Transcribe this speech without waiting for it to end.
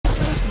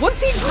What's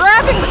he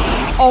grabbing?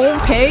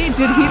 Okay,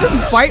 did he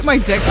just bite my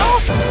dick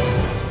off?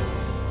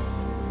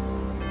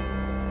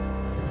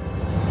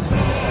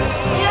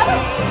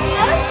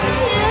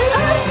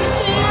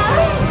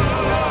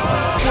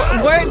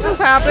 What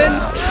just happened?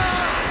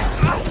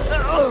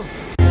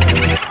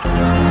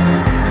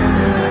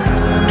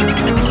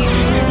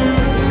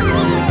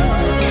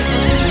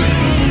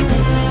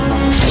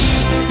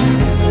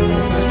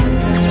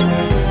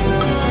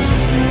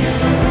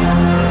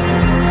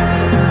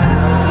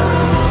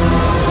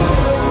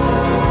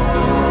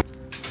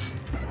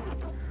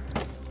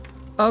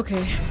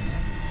 Okay.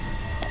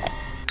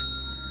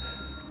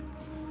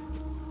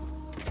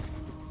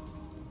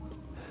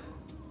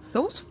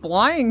 Those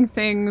flying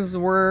things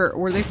were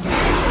they?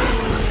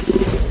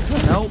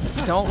 Nope,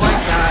 don't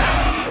like that.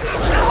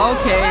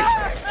 Okay.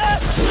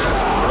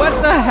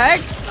 What the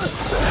heck?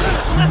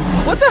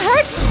 What the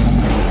heck?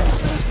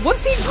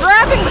 What's he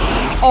grabbing?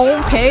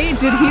 Okay,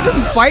 did he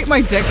just bite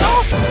my dick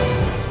off?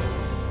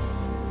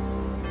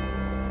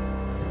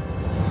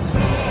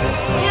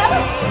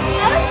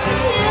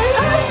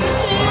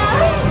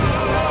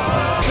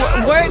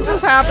 What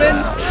just happened?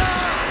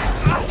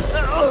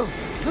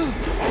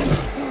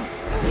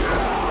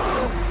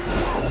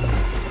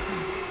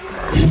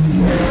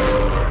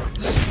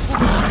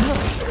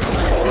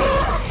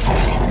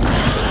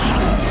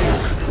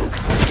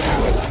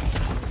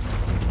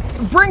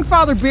 Bring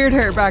Father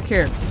Beardhair back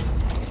here.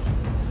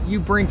 You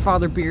bring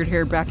Father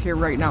Beardhair back here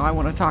right now. I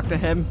want to talk to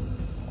him.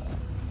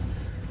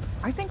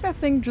 I think that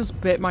thing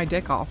just bit my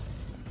dick off.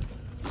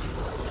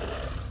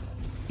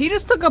 He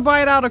just took a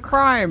bite out of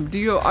crime. Do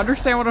you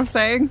understand what I'm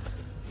saying?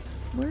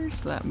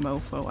 Where's that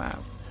mofo at?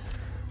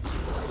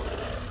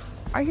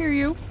 I hear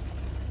you.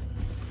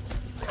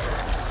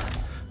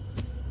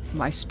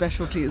 My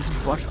specialty is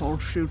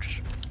butthole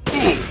shoots.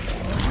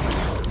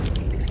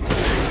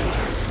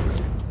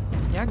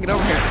 Yeah, get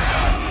over here.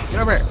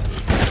 Get over here.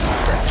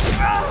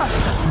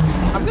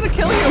 I'm gonna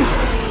kill you.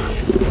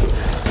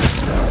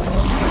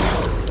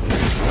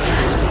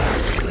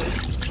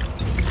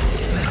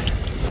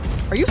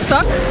 Are you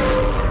stuck?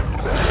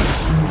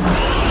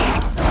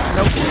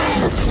 Nope.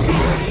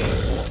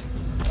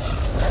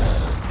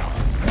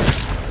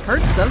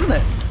 Hurts, doesn't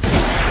it?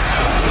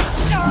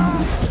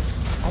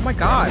 Oh my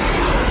god.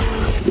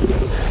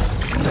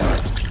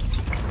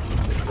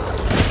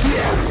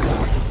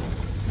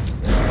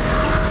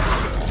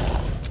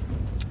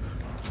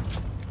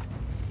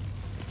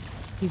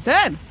 He's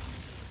dead.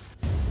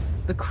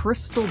 The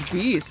crystal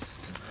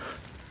beast.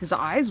 His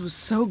eyes was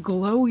so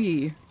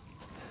glowy.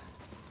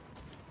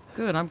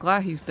 Good, I'm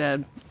glad he's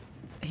dead.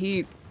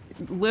 He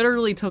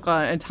literally took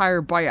an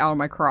entire bite out of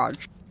my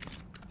crotch.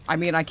 I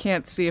mean, I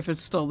can't see if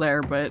it's still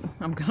there, but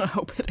I'm gonna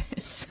hope it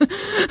is.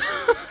 That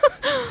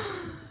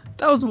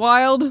was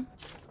wild.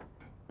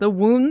 The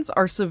wounds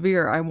are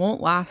severe. I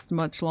won't last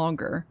much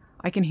longer.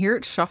 I can hear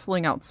it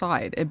shuffling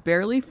outside. It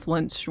barely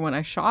flinched when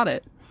I shot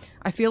it.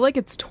 I feel like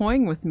it's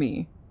toying with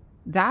me.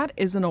 That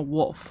isn't a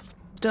wolf.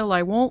 Still,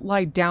 I won't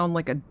lie down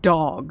like a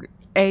dog.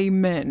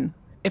 Amen.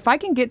 If I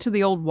can get to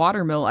the old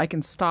watermill, I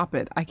can stop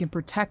it. I can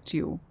protect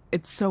you.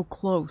 It's so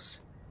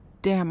close.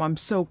 Damn, I'm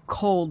so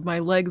cold. My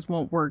legs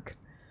won't work.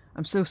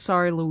 I'm so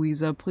sorry,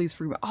 Louisa. Please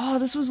forgive me. Oh,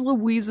 this was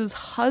Louisa's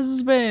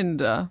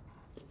husband.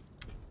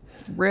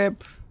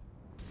 Rip.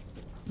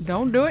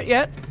 Don't do it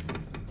yet.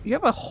 You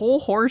have a whole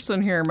horse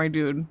in here, my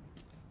dude.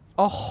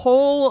 A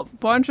whole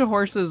bunch of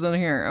horses in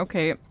here.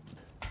 Okay.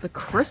 The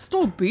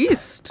crystal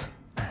beast.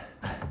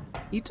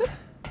 He took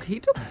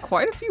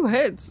quite a few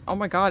hits. Oh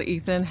my god,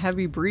 Ethan.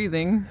 Heavy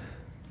breathing.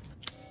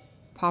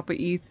 Papa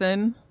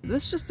Ethan. Is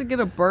this just to get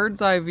a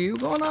bird's eye view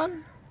going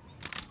on?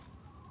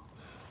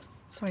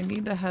 So I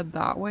need to head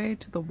that way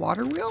to the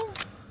water wheel?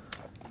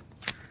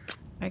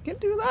 I can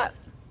do that.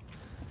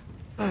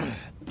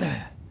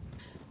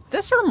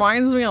 This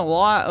reminds me a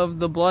lot of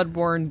the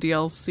Bloodborne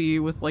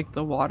DLC with like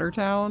the water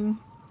town.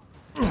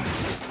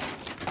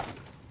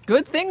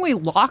 Good thing we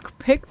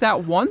lockpicked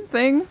that one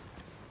thing.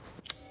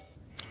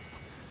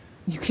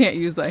 You can't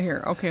use that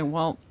here. Okay,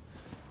 well,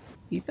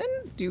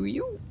 Ethan, do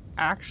you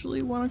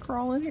actually want to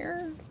crawl in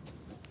here?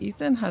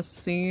 Ethan has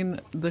seen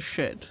the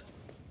shit.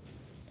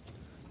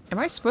 Am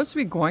I supposed to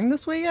be going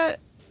this way yet?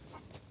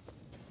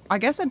 I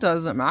guess it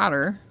doesn't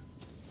matter.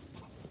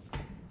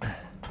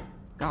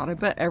 God, I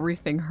bet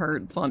everything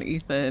hurts on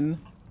Ethan.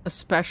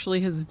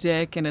 Especially his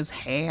dick and his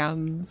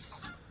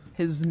hands.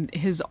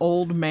 His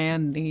old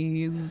man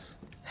knees.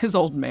 His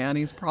old man,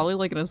 he's probably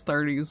like in his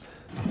 30s.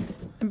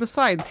 And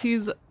besides,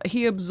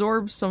 he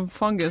absorbs some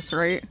fungus,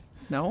 right?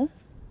 No?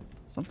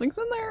 Something's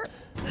in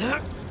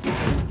there.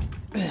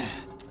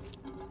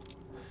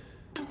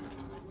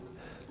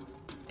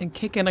 And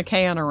kicking a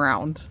can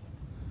around.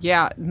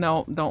 Yeah,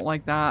 no, don't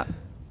like that.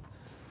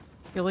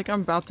 I feel like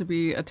I'm about to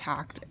be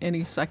attacked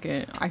any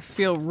second. I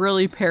feel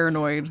really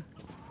paranoid.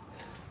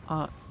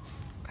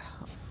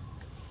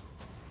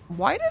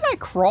 Why did I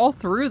crawl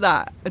through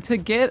that? To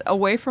get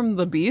away from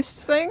the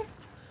beast thing?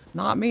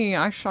 Not me.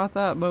 I shot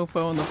that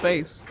mofo in the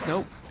face.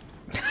 Nope.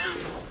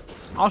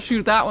 I'll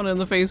shoot that one in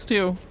the face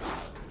too.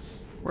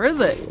 Where is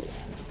it?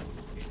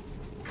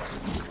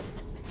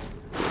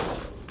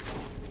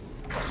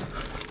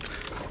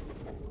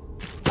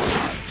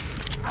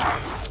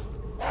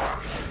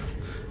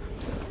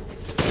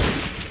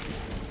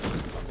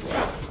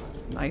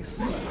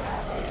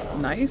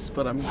 nice,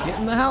 but I'm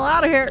getting the hell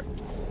out of here.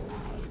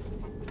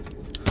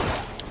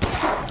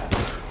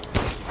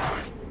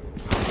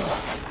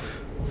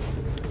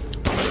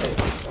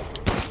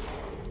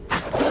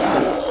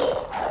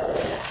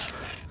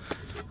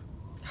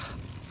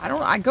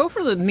 I go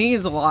for the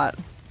knees a lot.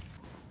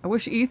 I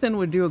wish Ethan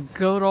would do a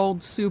good old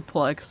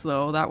suplex,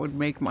 though. That would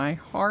make my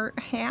heart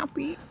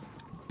happy.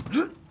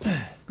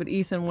 But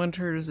Ethan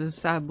Winters is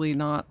sadly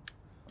not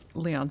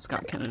Leon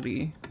Scott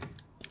Kennedy,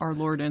 our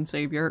Lord and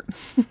Savior.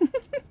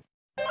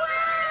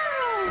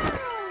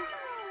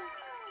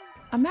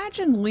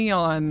 Imagine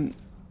Leon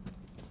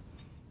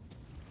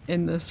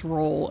in this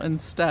role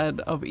instead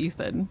of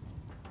Ethan.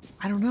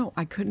 I don't know.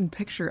 I couldn't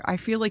picture. I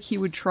feel like he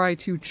would try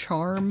to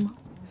charm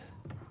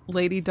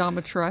Lady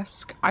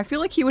Domitresque. I feel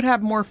like he would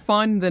have more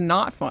fun than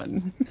not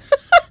fun.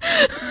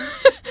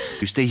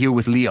 You stay here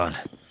with Leon.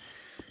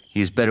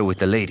 He is better with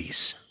the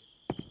ladies.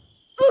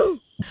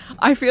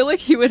 I feel like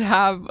he would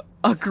have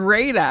a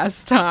great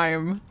ass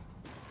time.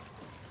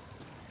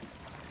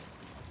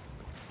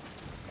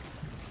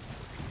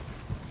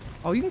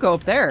 Oh, you can go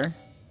up there.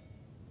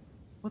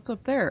 What's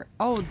up there?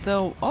 Oh,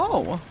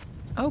 oh,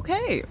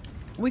 okay.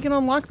 We can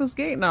unlock this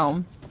gate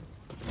now.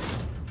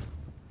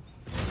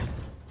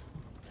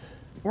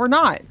 Or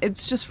not.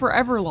 It's just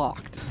forever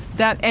locked.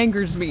 That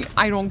angers me.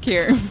 I don't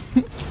care.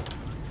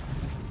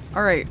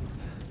 Alright.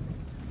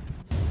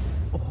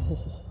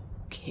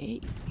 Okay.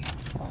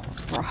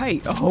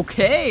 Alright.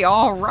 Okay.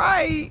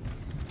 Alright.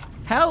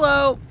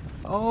 Hello.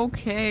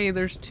 Okay.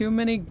 There's too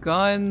many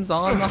guns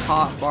on the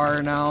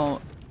hotbar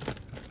now.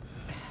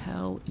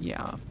 Hell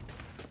yeah.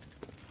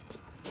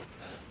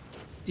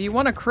 Do you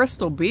want a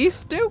crystal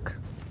beast, Duke?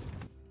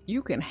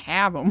 You can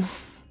have him.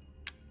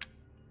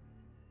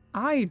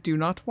 I do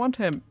not want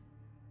him.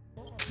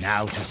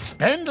 Now to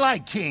spend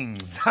like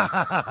kings! Ha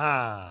ha ha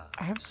ha!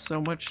 I have so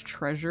much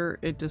treasure,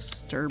 it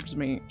disturbs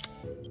me.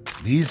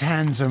 These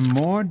hands are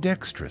more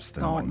dexterous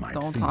than one might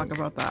Don't think. talk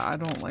about that. I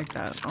don't like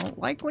that. I don't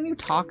like when you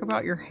talk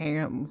about your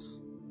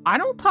hands. I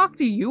don't talk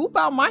to you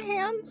about my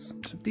hands?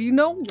 Do you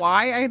know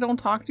why I don't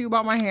talk to you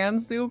about my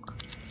hands, Duke?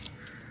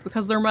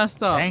 Because they're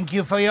messed up. Thank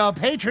you for your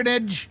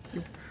patronage!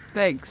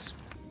 Thanks.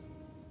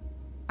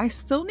 I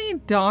still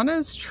need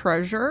Donna's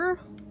treasure?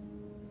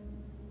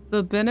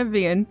 The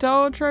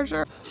Beneviento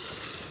treasure?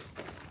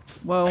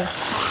 Whoa.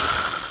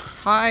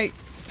 Hi.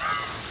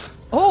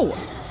 Oh!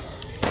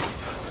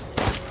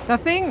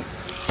 That thing...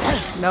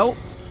 Nope.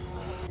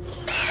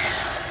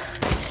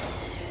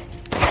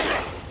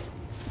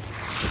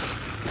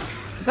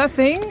 That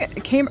thing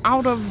came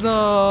out of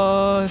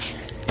the...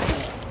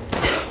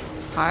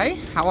 Hi,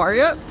 how are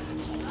you?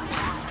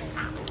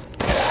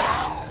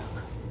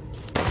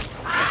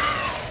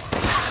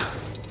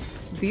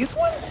 These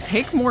ones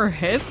take more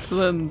hits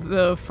than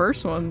the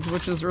first ones,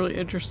 which is really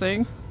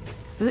interesting.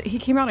 He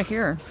came out of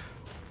here.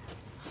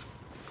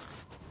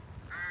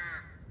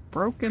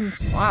 Broken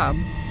slab.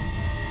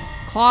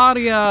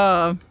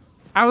 Claudia!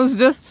 I was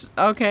just...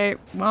 Okay,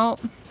 well...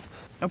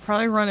 I'll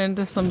probably run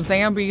into some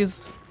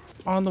zombies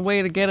on the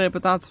way to get it,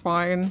 but that's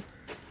fine.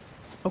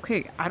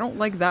 Okay, I don't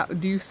like that.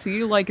 Do you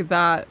see, like,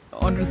 that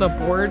under the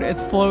board?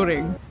 It's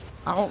floating.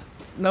 I don't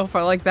know if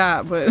I like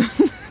that, but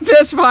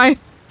that's fine.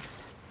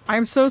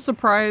 I'm so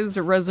surprised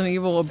at Resident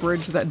Evil, a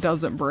bridge that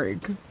doesn't break.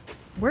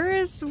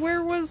 Where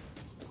was...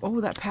 Oh,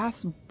 that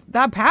path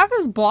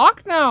is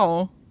blocked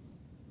now!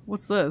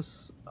 What's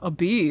this? A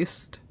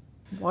beast?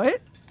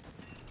 What?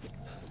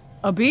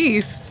 A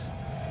beast?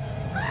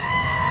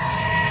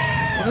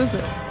 What is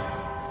it?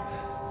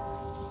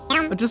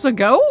 Just a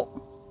goat?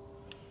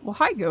 Well,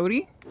 hi,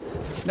 goatie.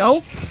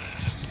 Nope.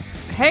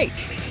 Hey!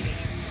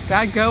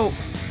 Bad goat.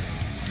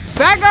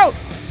 Bad goat!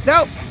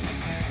 Nope!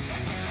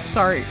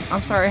 Sorry.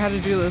 I'm sorry I had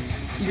to do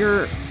this.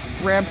 You're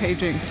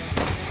rampaging.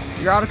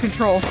 You're out of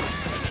control.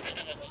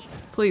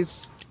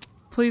 Please.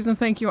 Please and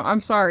thank you. I'm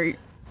sorry.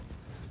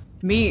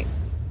 Meat.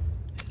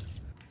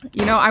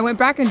 You know, I went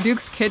back in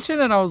Duke's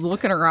kitchen and I was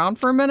looking around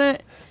for a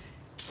minute.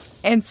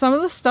 And some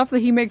of the stuff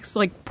that he makes,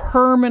 like,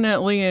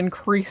 permanently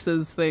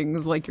increases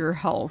things, like your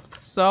health.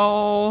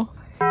 So...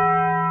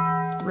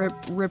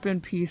 Rip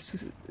in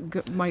peace,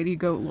 mighty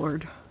goat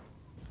lord.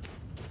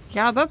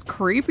 Yeah, that's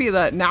creepy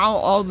that now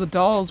all the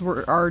dolls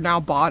are now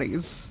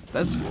bodies.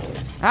 That's...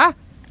 Ah!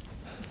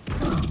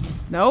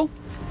 No?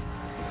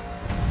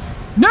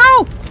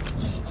 No!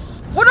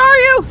 What are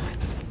you?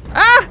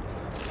 Ah!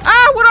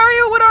 Ah! What are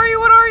you? What are you?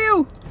 What are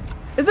you?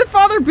 Is it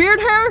Father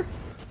Beardhair?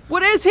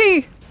 What is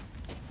he?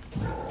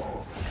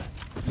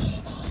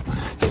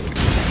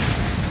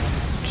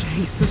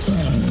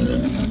 Jesus.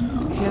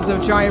 He has a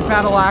giant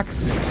battle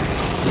axe.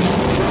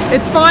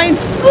 It's fine!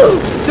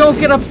 Don't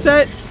get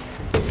upset!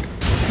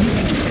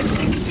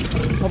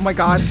 Oh my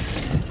god.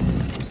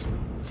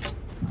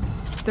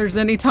 If there's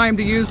any time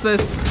to use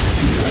this.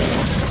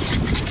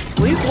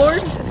 Please,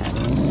 Lord?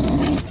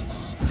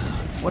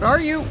 What are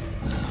you?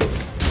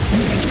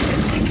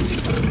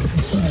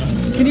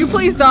 Can you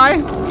please die?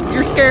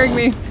 You're scaring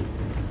me.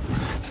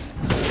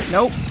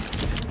 Nope.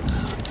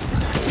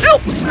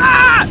 Nope!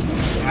 Ah!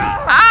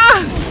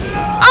 Ah!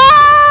 Ah!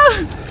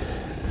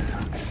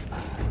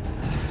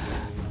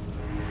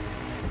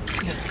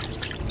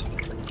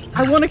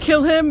 I want to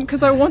kill him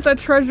because I want that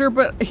treasure,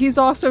 but he's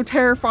also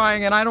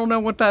terrifying and I don't know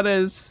what that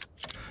is.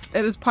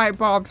 It is pipe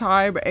bomb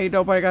time. Ain't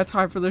nobody got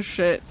time for this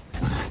shit.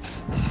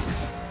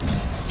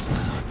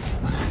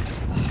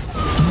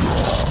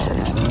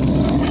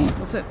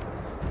 Listen.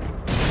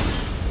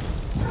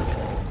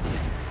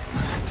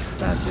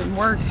 That didn't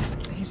work.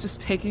 He's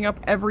just taking up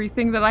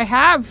everything that I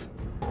have.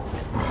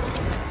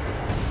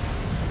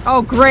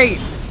 Oh, great.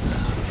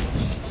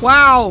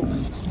 Wow.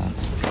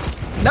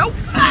 Nope.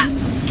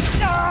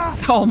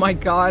 Oh my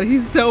god,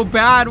 he's so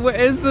bad. What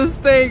is this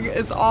thing?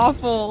 It's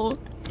awful.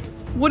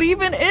 What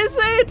even is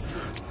it?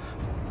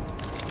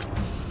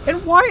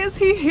 And why is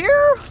he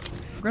here?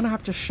 We're gonna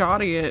have to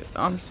shoddy it.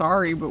 I'm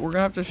sorry, but we're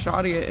gonna have to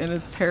shoddy it and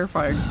it's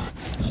terrifying.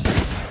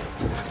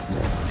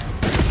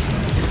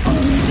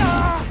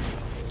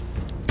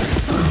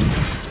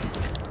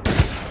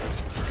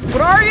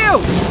 What are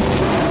you?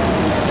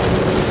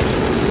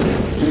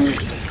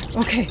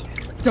 Okay,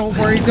 don't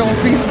worry,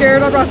 don't be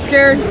scared. I'm not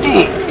scared.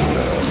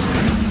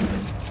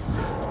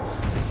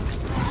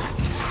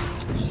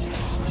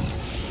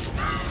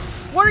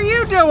 What are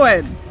you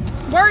doing?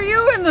 Why are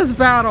you in this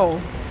battle?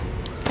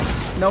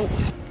 Nope.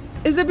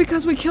 Is it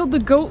because we killed the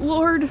goat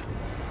lord?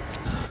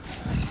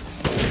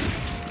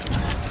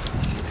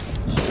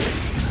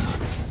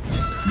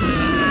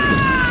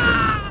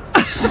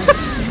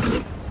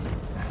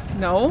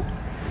 No.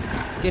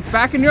 Get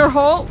back in your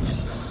hole.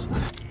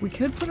 We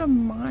could put a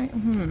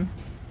mine.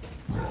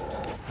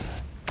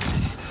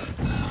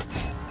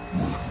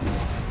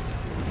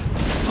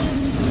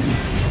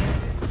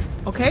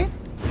 Okay.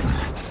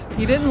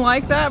 He didn't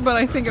like that, but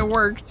I think it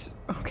worked.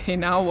 Okay,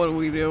 now what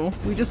do?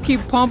 We just keep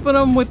pumping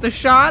him with the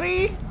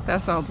shoddy?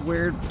 That sounds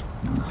weird.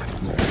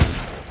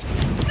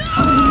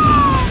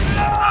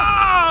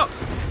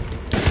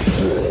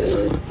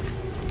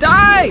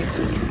 Die!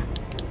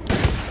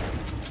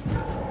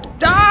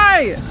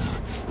 Die!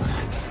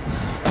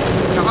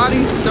 God,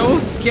 he's so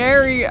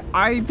scary.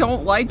 I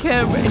don't like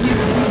him.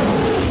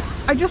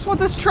 I just want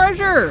this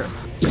treasure.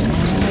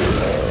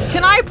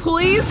 Can I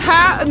please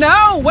have—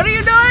 No! What are you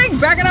doing?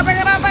 Back it up, back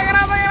it up, back it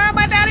up, back it up!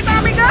 My daddy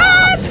got me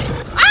good!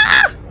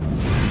 Ah!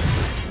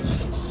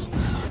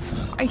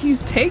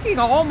 He's taking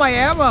all my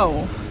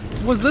ammo.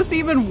 Was this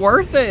even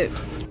worth it?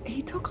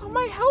 He took all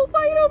my health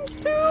items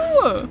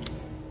too!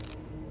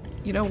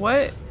 You know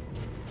what?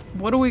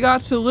 What do we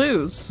got to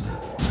lose?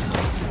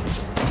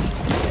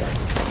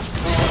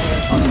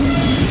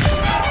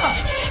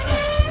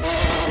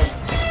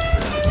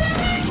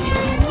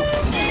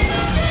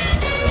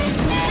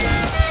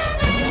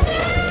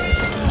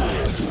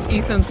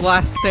 Ethan's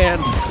last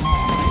stand.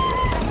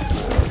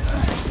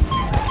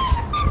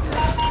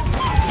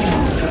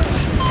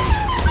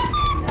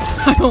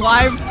 I'm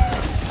alive.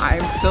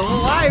 I'm still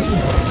alive.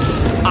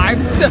 I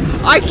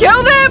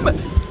killed him!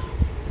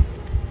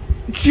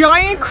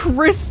 Giant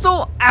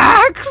crystal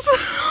axe!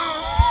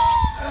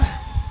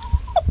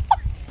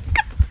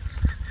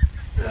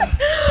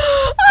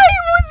 I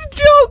was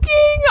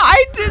joking!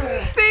 I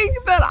didn't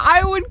think that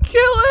I would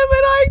kill him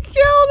and I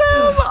killed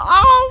him!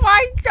 Oh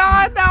my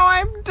god, now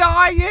I'm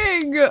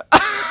dying!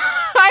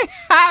 I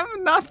have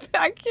nothing.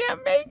 I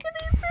can't make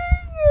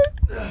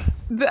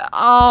anything!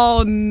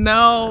 Oh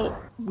no.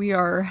 We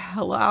are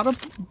hell out of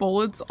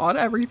bullets on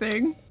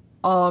everything.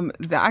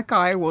 That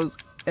guy was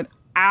an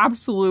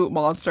absolute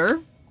monster.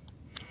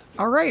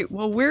 Alright,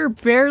 well we're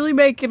barely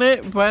making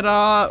it,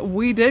 but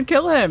we did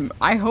kill him.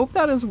 I hope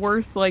that is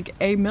worth like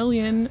a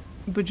million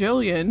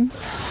bajillion.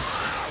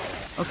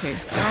 Okay,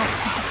 well,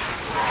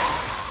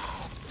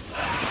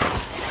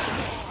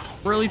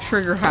 really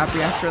trigger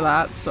happy after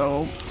that,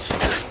 so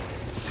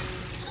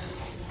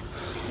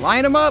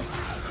line him up.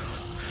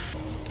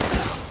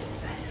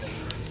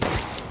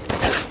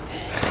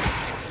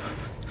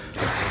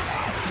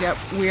 Yep,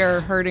 we are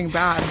hurting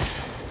bad.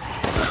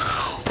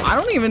 I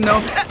don't even know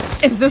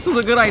if this was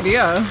a good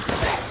idea.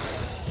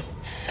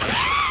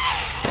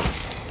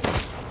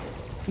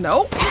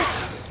 Nope.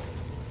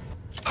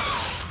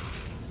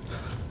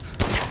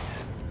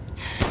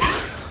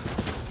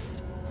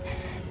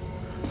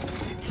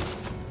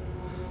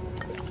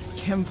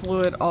 Chem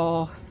fluid.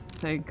 Oh,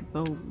 thank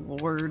the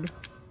Lord.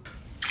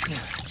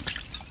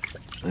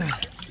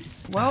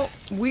 Well,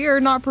 we are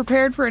not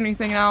prepared for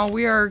anything now.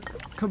 We are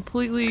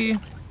completely...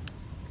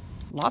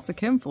 Lots of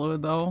chem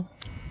fluid, though.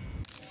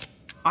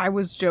 I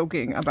was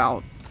joking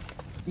about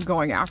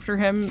going after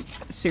him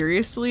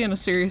seriously, in a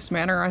serious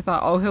manner. I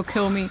thought, oh, he'll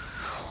kill me.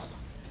 Oh,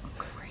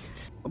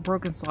 great. A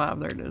broken slab.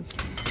 There it is.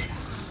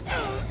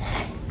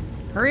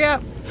 Hurry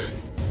up.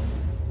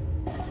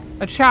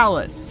 A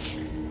chalice.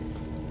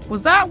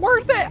 Was that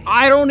worth it?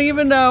 I don't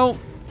even know.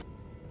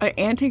 An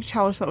antique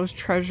chalice that was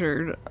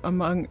treasured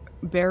among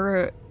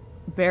Berengario,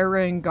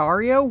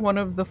 one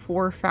of the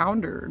 4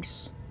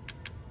 founders.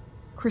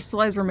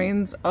 Crystallized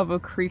remains of a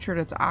creature and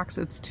its axe.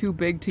 It's too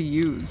big to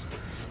use.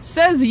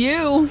 Says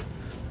you!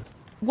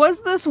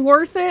 Was this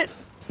worth it?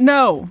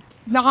 No,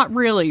 not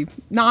really.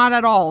 Not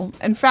at all.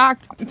 In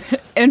fact,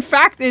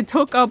 it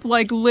took up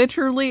like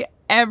literally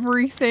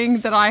everything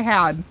that I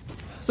had.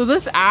 So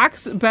this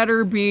axe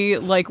better be,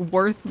 like,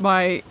 worth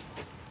my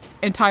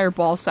entire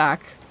ball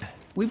sack.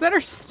 We better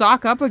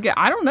stock up again.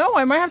 I don't know.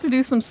 I might have to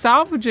do some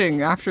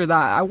salvaging after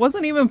that. I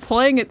wasn't even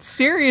playing it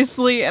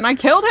seriously, and I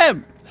killed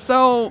him.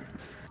 So,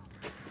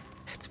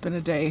 it's been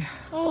a day.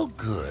 Oh,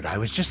 good. I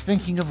was just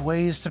thinking of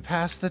ways to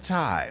pass the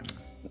time.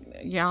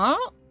 Yeah?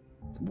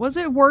 Was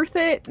it worth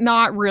it?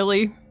 Not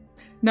really.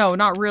 No,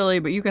 not really,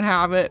 but you can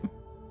have it.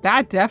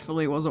 That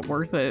definitely wasn't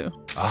worth it.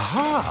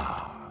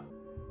 Aha!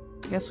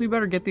 Guess we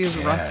better get these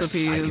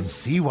recipes. I can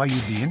see why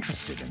you'd be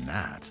interested in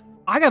that.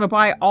 I gotta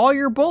buy all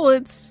your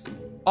bullets,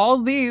 all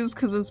these,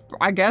 because it's,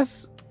 I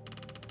guess,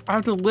 I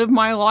have to live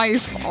my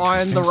life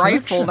on the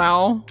rifle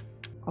now.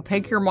 I'll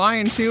take your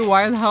mine too,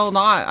 why the hell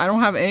not? I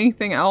don't have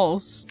anything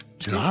else.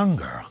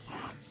 Hunger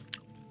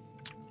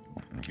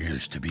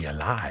used to be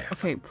alive.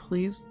 Okay,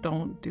 please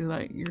don't do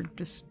that. You're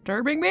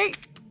disturbing me.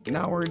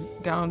 Now we're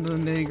down to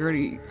the nitty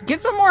gritty.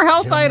 Get some more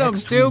health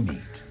items, Duke.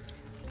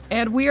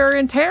 And we are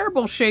in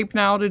terrible shape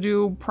now to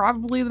do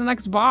probably the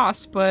next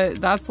boss, but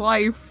that's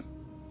life.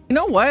 You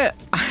know what?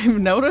 I've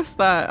noticed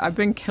that I've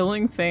been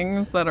killing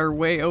things that are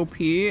way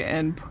OP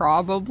and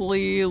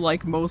probably,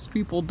 like, most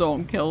people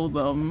don't kill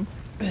them.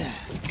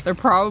 They're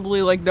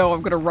probably like, no,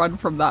 I'm gonna run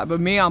from that. But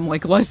me, I'm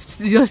like, let's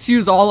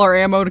use all our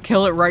ammo to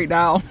kill it right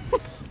now.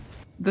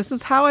 This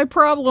is how I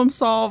problem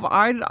solve.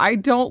 I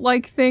don't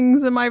like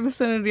things in my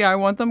vicinity. I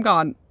want them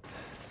gone.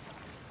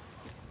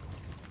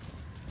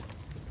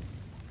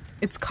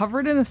 It's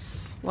covered in a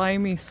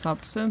slimy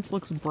substance.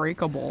 Looks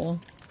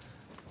breakable.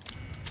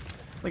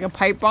 Like a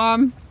pipe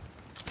bomb.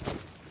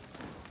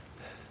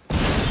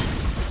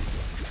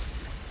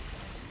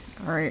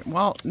 Alright,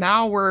 well,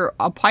 now we're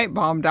a pipe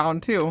bomb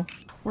down too.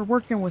 We're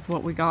working with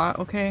what we got,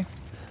 okay?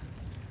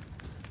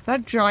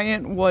 That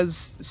giant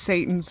was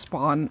Satan's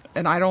spawn,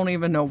 and I don't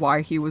even know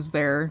why he was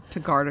there to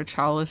guard a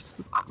chalice.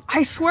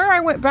 I swear I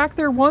went back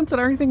there once and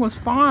everything was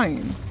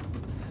fine.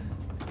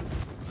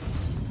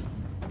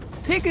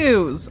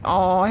 Pigoos!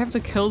 Oh, I have to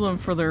kill them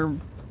for their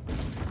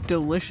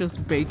delicious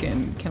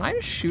bacon. Can I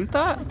just shoot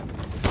that?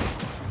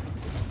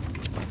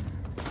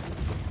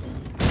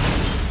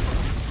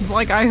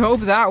 Like, I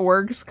hope that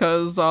works,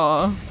 cause,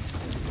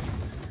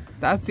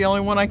 that's the only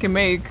one I can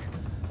make.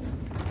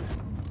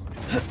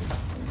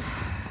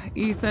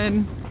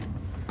 Ethan.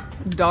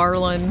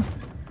 Darling.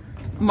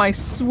 My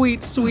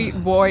sweet,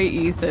 sweet boy,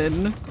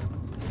 Ethan.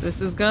 This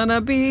is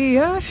gonna be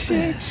a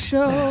shit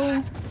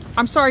show.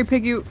 I'm sorry,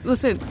 Piggy.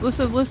 Listen,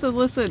 listen, listen,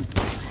 listen.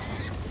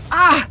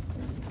 Ah!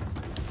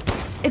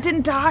 It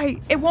didn't die.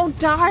 It won't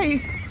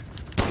die.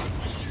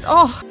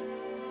 Oh.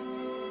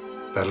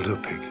 That'll do,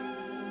 Pig.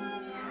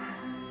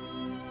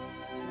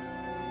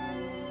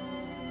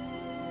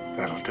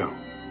 That'll do.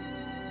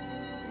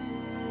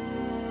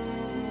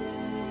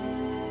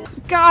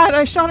 God,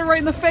 I shot it right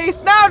in the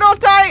face. No, don't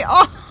die.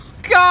 Oh,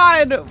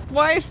 God.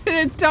 Why did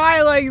it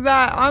die like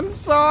that? I'm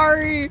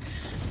sorry.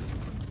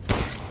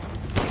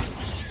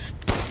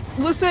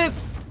 Listen.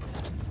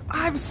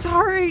 I'm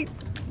sorry.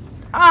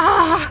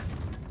 Ah.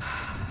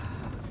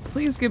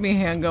 Please give me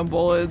handgun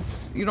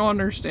bullets. You don't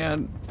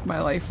understand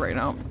my life right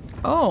now.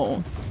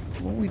 Oh.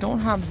 Well, we don't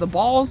have the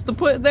balls to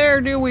put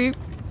there, do we?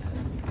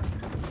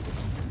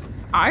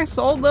 I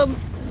sold them.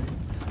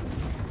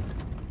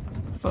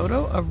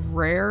 Photo of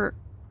rare.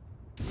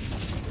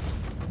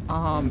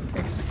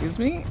 Excuse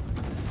me?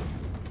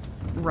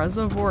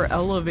 Reservoir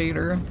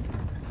elevator.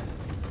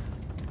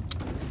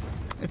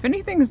 If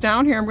anything's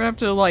down here, I'm gonna have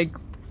to, like,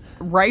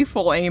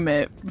 rifle aim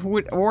it.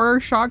 Or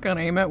shotgun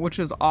aim it, which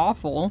is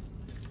awful.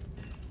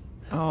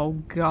 Oh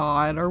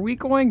god, are we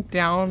going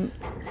down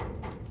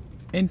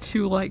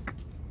into, like,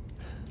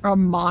 a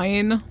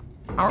mine?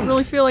 I don't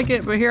really feel like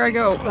it, but here I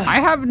go. I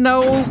have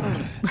no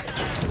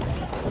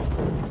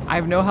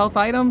health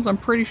items, I'm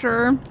pretty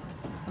sure.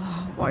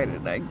 Oh, why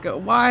did I go?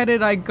 Why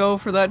did I go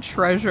for that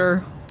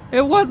treasure?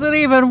 It wasn't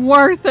even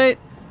worth it.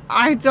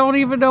 I don't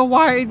even know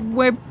why I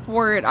went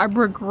for it. I'm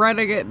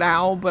regretting it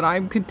now, but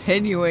I'm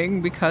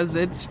continuing because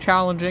it's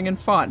challenging and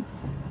fun.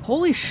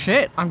 Holy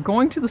shit, I'm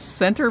going to the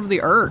center of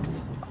the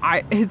earth.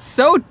 It's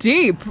so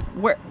deep.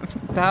 Where?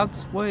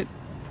 That's what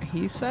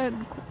he said?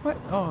 What?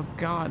 Oh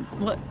god.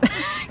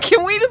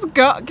 Can we just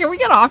go? Can we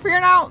get off here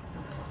now?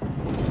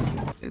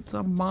 It's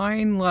a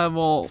mine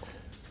level.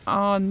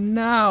 Oh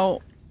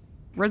no.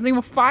 Resident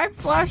Evil 5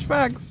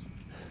 flashbacks.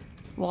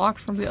 It's locked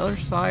from the other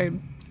side.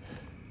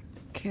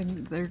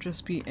 Can there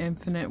just be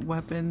infinite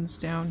weapons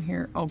down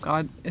here? Oh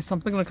god. Is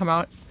something gonna come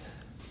out?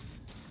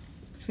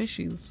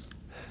 Fishies.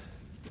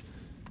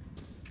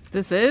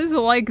 This is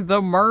like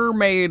the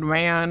mermaid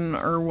man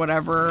or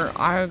whatever.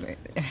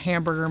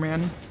 Hamburger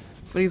man.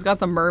 But he's got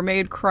the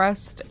mermaid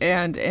crest,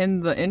 and in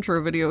the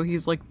intro video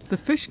he's like, the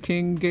Fish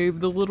King gave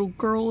the little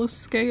girl a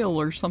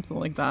scale or something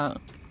like that.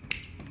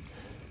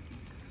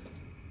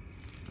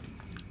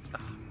 Oh,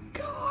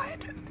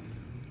 God.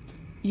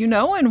 You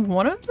know, in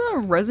one of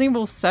the Resident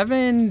Evil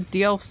 7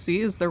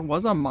 DLCs there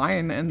was a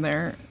mine in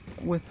there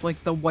with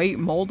like the white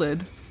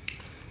molded.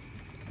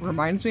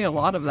 Reminds me a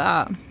lot of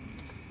that.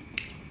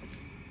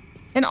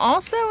 And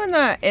also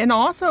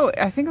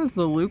I think it was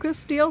the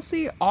Lucas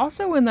DLC.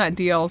 Also in that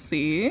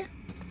DLC,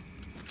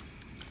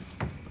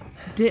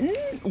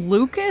 didn't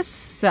Lucas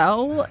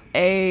sell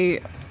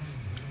a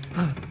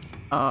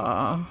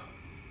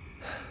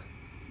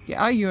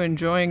yeah, you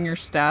enjoying your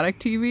static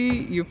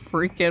TV, you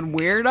freaking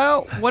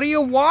weirdo? What are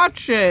you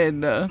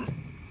watching?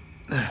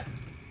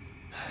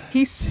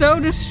 He's so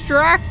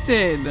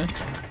distracted.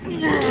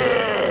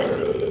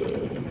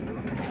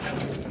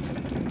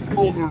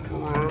 Mother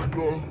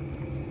Miranda,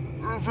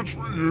 if it's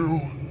for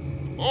you,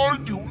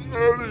 I'd do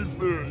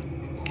anything.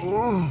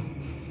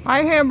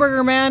 Hi,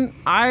 Hamburger Man.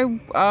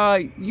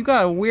 You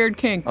got a weird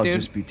kink, dude. I'll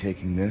just be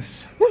taking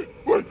this. Wait,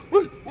 what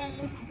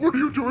are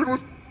you doing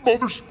with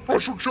Mother's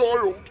special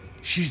child?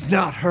 She's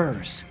not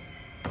hers.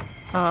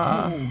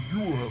 Oh, you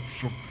have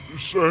something to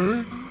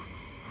say?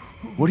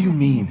 What do you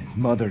mean,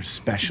 mother's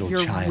special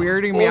You're child?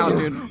 weirding me out,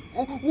 dude.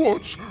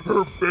 Wants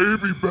her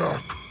baby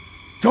back.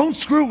 Don't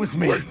screw with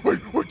me!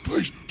 Wait,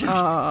 please.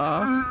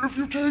 If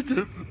you take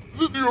it,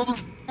 then the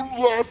others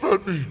will laugh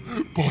at me.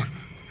 But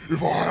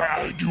if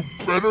I do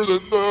better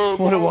than them...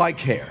 What do I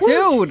care?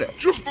 Dude!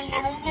 Just a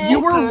little longer.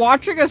 You were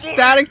watching a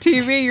static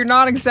TV. You're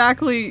not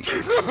exactly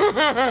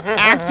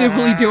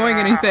actively doing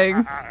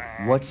anything.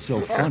 What's so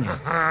funny?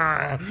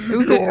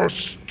 You're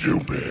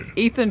stupid.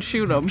 Ethan,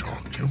 shoot him.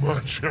 Talk too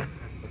much.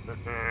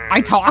 I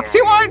talk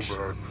too much?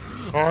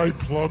 I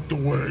plugged the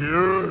way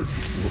in.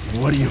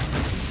 What do you...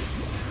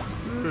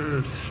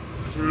 This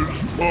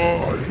is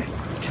my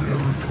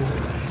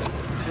territory.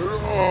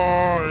 And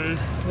I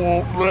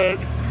won't let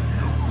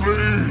you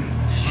leave.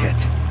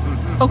 Shit.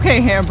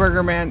 Okay,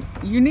 Hamburger Man.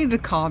 You need to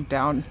calm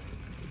down.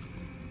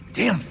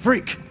 Damn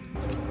freak!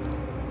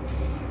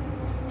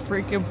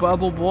 Freaking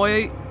Bubble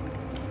Boy.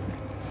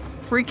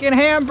 Freaking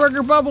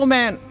Hamburger Bubble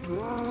Man.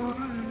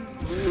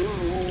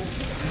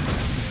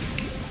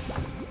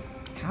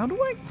 How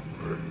do I...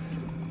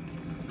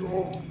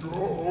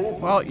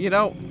 Well, you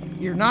know,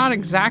 you're not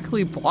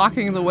exactly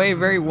blocking the way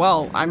very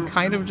well. I'm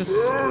kind of just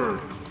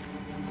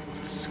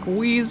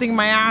squeezing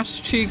my ass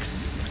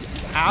cheeks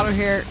out of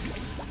here.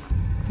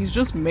 He's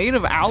just made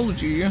of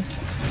algae.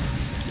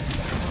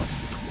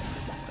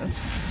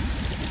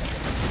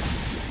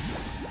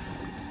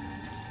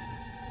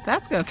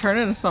 That's gonna turn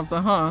into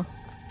something, huh?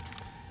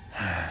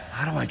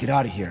 How do I get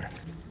out of here?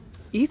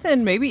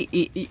 Ethan,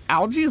 maybe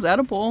algae is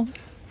edible.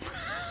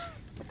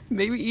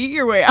 Maybe eat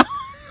your way out.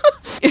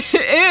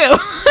 Ew.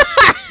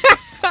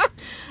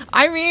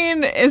 I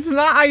mean, it's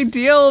not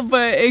ideal,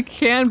 but it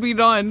can be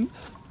done.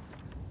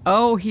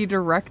 Oh, he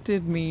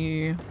directed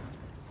me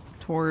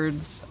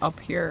towards up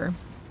here.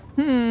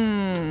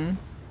 Oh,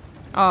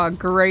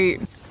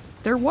 great.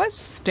 There was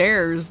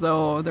stairs,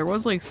 though. There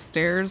was, like,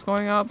 stairs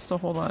going up, so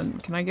hold on.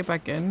 Can I get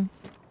back in?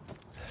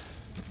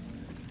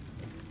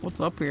 What's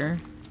up here?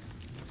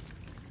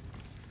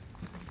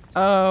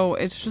 Oh,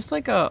 it's just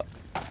like a...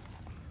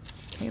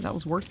 Hey, that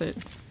was worth it.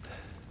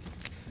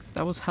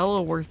 That was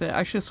hella worth it.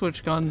 I should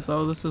switch guns,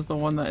 though. This is the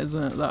one that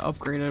isn't that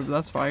upgraded, but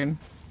that's fine.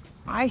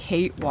 I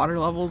hate water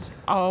levels.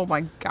 Oh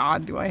my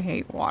god, do I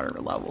hate water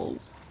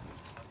levels.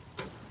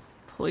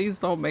 Please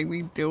don't make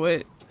me do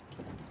it.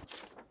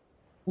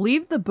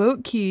 Leave the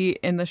boat key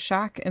in the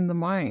shack in the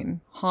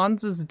mine.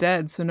 Hans is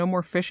dead, so no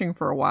more fishing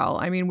for a while.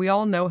 I mean, we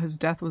all know his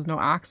death was no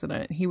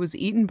accident. He was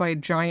eaten by a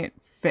giant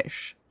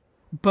fish.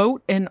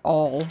 Boat and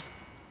all.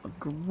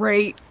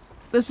 Great.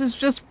 This is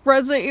just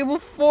Resident Evil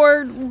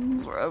 4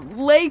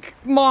 lake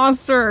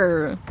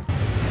monster.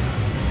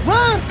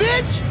 Run,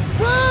 bitch!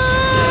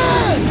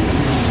 Run!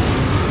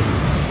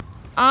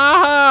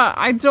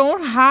 I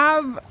don't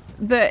have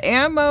the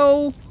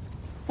ammo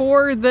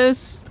for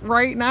this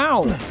right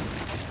now.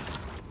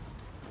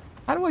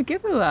 How do I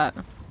get to that?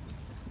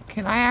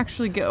 Can I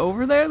actually get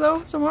over there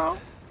though somehow?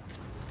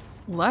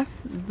 Left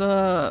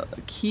the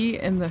key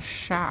in the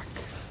shack.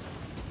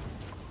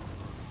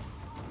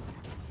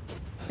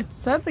 It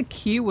said the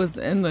key was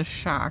in the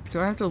shack. Do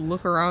I have to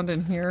look around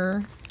in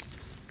here?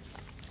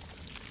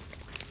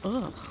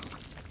 Ugh.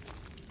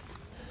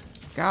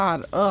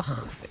 God,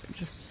 ugh. It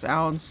just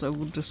sounds so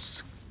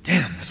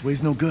Damn, this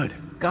way's no good.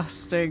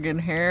 disgusting in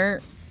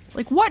here.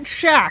 Like, what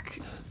shack?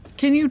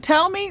 Can you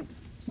tell me?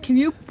 Can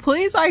you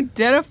please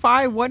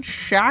identify what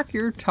shack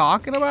you're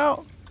talking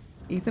about?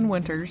 Ethan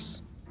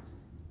Winters.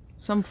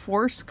 Some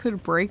force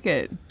could break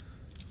it.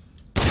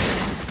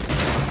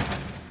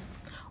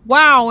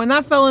 Wow, and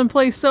that fell in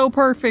place so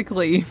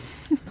perfectly.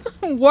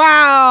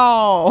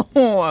 Wow!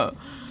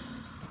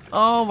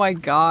 Oh my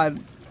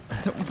god.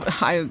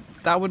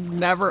 That would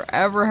never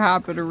ever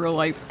happen in real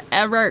life.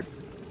 Ever!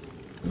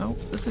 Nope,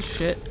 this is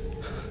shit.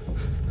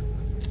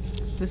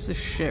 This is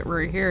shit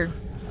right here.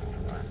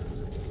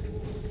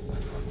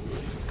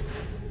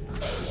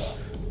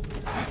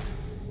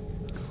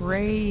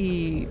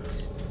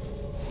 Great.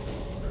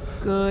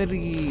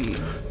 Goody.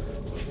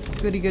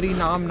 Goody goody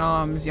nom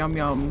noms, yum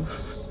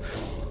yums.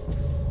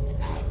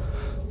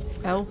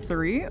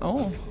 L3?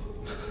 Oh.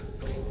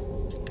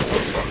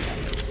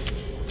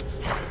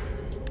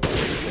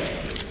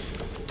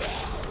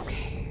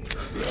 Okay.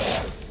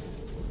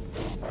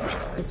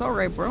 It's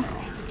alright, bro.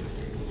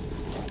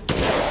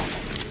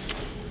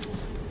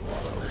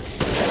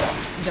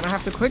 I'm gonna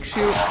have to quick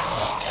shoot.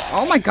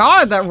 Oh my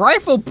god, that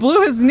rifle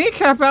blew his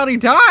kneecap out, he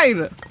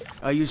died!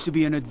 I used to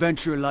be an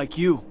adventurer like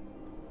you.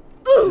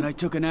 And I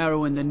took an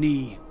arrow in the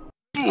knee.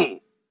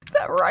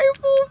 That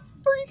rifle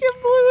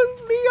freaking blew his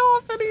knee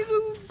off and he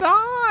just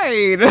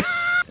died!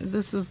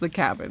 This is the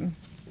cabin.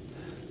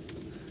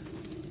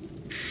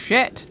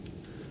 Shit!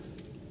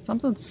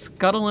 Something's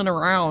scuttling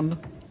around.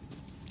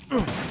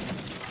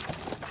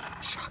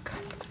 Shotgun.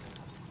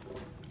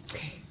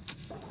 Okay.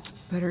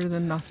 Better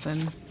than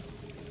nothing.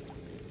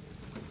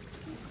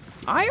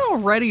 I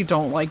already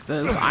don't like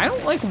this. I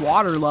don't like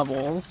water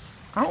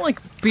levels. I don't like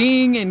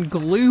being in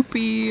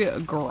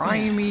gloopy,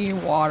 grimy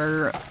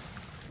water.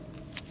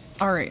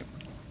 Alright.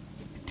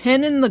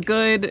 10 in the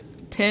good,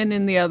 10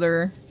 in the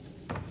other.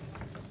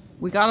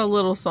 We got a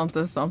little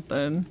something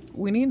something.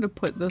 We need to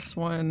put this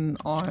one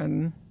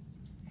on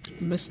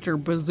Mr.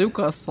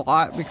 Bazooka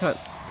slot because...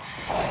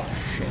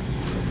 Shit.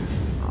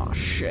 Oh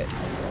shit.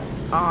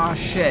 Oh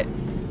shit.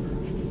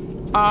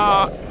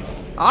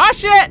 Oh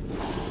shit!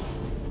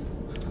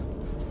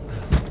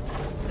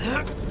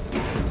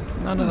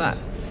 None of that.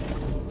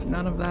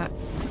 None of that.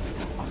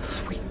 Oh,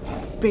 sweet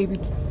baby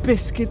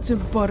biscuits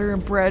and butter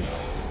and bread.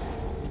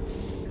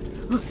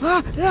 I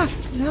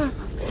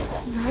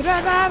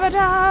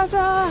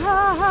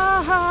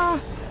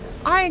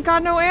ain't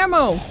got no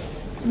ammo.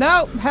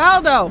 No,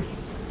 hell no.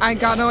 I ain't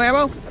got no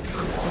ammo.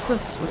 What's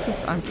this? What's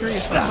this? I'm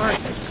curious. I'm sorry.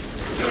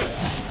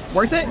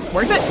 Worth it?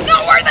 Worth it?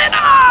 No, worth it!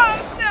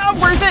 Oh, no,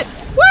 worth it!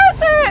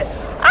 Worth it!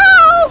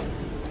 Oh!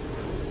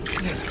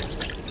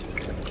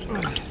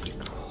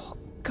 Oh,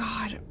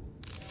 God.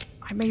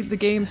 I made the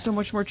game so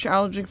much more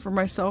challenging for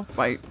myself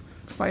by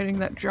fighting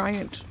that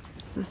giant.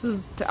 This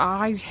is...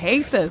 I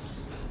hate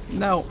this.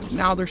 No,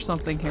 now there's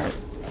something here.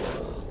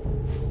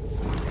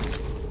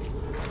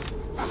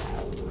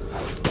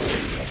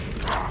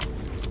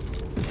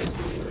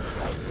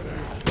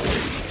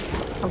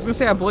 I was gonna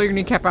say I blow your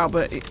kneecap out,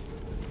 but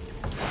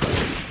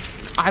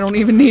I don't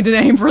even need to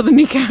aim for the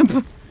kneecap.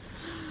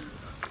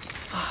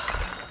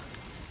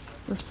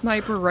 The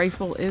sniper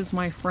rifle is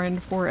my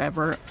friend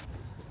forever.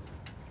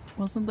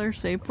 Wasn't there a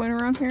save point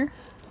around here?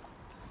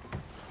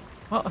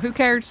 Well, who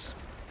cares?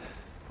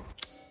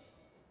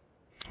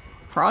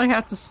 Probably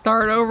have to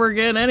start over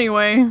again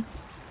anyway.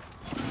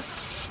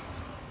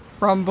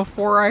 From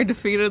before I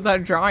defeated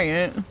that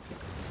giant.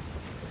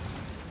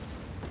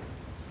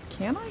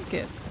 Can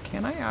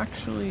I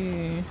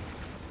actually...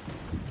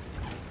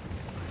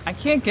 I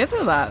can't get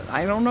to that.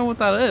 I don't know what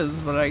that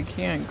is, but I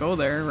can't go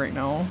there right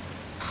now.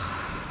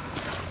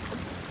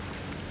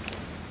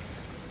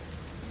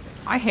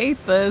 I hate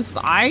this.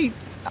 I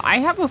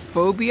have a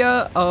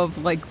phobia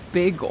of like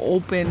big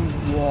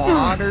open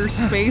water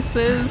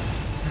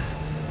spaces.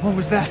 What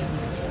was that?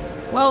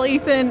 Well,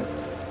 Ethan,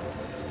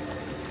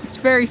 it's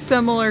very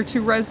similar to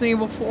Resident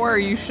Evil 4.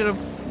 You should have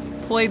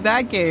played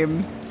that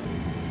game.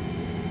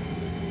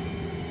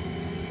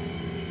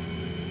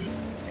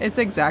 It's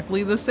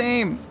exactly the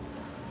same.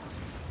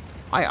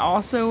 I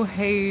also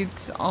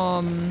hate,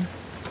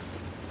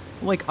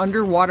 like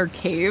underwater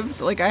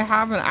caves. Like I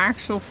have an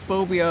actual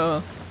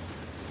phobia.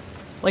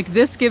 Like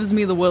this gives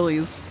me the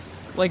willies.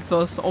 Like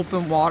this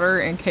open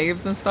water and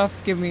caves and stuff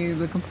give me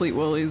the complete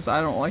willies.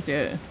 I don't like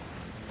it.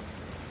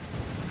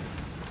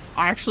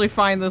 I actually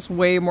find this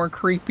way more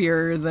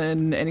creepier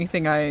than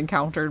anything I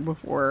encountered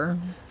before.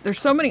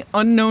 There's so many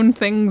unknown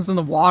things in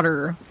the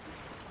water.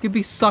 You could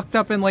be sucked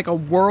up in like a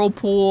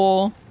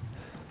whirlpool.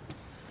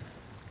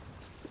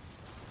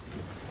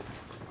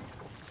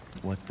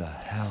 What the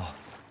hell?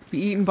 Be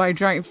eaten by a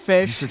giant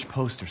fish. Research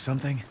post or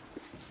something?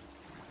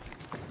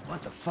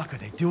 What the fuck are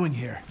they doing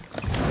here?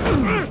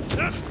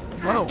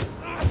 Whoa.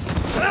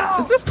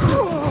 Is this...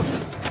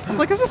 It's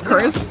like, is this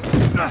Chris?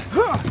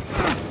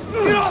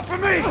 Get off of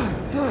me!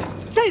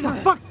 Stay the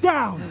fuck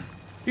down!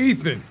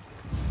 Ethan!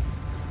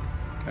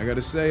 I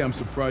gotta say, I'm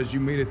surprised you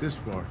made it this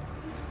far.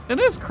 It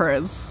is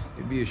Chris.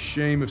 It'd be a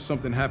shame if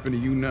something happened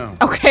to you now.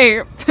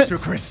 Okay. Sure,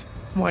 Chris.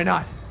 Why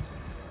not?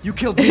 You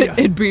killed Mia.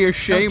 It'd be a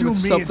shame do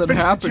if me and something finish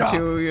the happened job.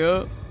 to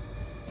you.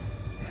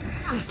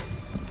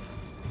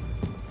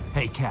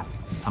 Hey, Cap.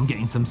 I'm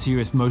getting some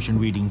serious motion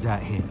readings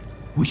out here.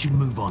 We should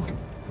move on.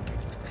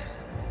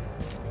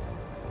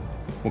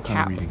 What kind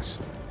Cap. of readings?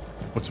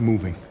 What's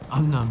moving?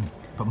 Unknown,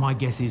 but my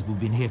guess is we've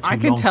been here too long.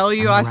 I can tell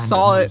you and I Miranda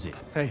saw knows it.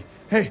 Hey,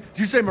 did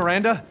you say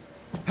Miranda?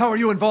 How are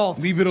you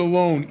involved? Leave it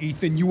alone,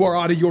 Ethan. You are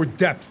out of your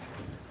depth.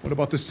 What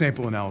about the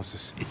sample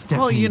analysis? It's Well,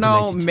 definitely you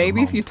know, related to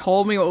maybe if Ramon. you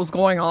told me what was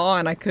going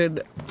on, I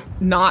could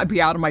not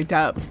be out of my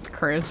depth,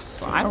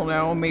 Chris. I don't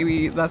know,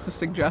 maybe that's a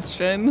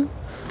suggestion.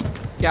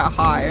 Yeah,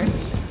 hi.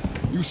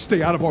 You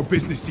stay out of our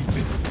business,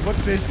 Ethan. What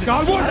business?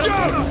 God, watch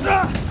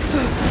out!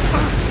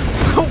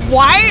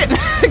 What?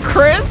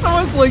 Chris?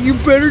 I was like, you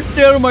better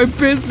stay out of my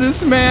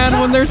business, man,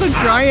 when there's a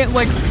giant,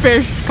 like,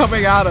 fish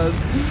coming at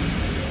us.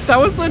 That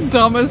was the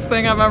dumbest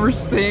thing I've ever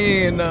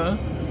seen. Well,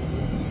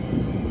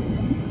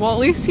 at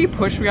least he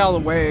pushed me out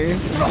of the way.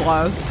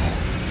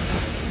 Bless.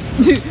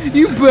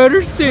 You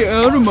better stay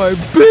out of my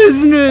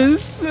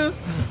business!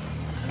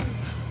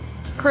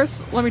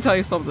 Chris, let me tell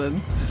you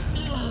something.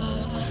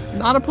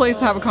 Not a place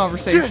to have a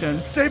conversation.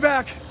 Shit, stay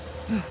back!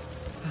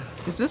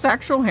 Is this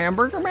actual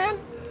Hamburger Man?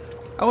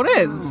 Oh, it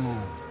is.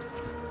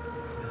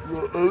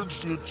 The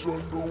exit's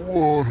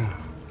underwater.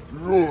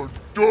 You're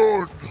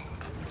done.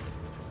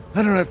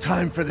 I don't have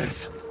time for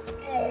this.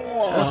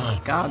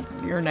 Oh, God,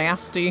 you're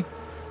nasty.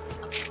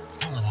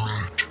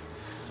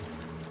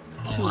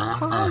 To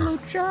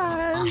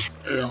apologize.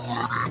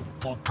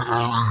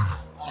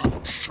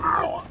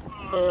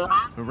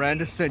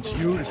 Miranda sent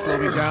you to slow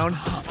me down?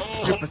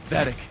 You're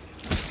pathetic.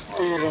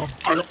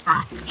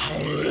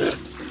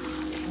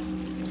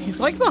 He's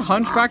like the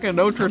Hunchback of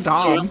Notre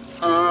Dame.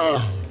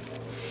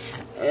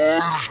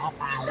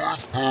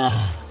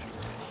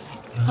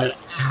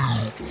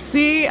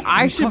 See,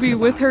 I should be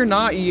with her,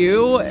 not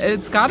you.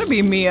 It's gotta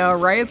be Mia,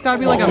 right? It's gotta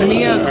be like a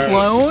Mia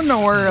clone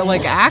or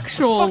like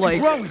actual,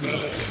 like...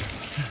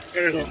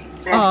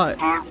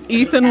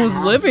 Ethan was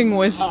living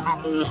with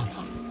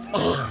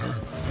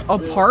a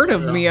part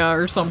of Mia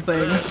or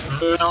something.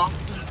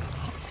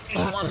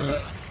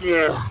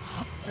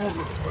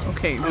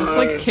 Okay, just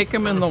like kick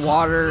him in the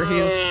water.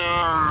 He's...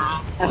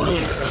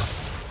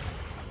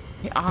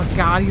 Oh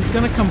god, he's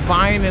gonna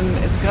combine and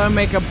it's gonna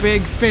make a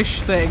big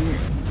fish thing.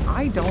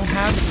 I don't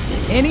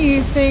have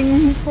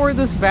anything for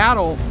this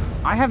battle.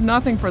 I have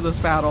nothing for this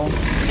battle.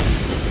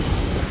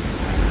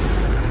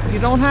 You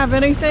don't have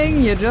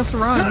anything, you just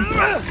run.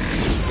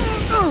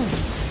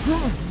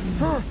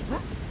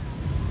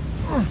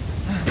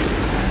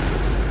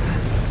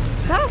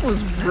 That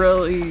was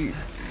really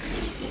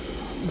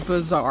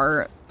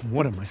bizarre.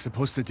 What am I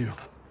supposed to do?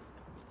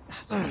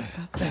 That's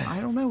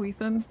I don't know,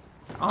 Ethan.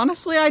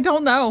 Honestly, I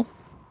don't know.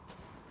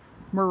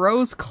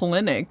 Moreau's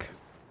clinic.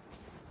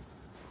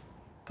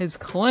 His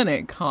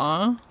clinic,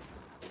 huh?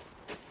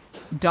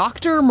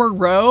 Dr.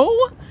 Moreau?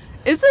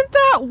 Isn't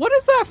that, what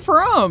is that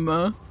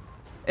from?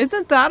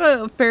 Isn't that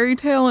a fairy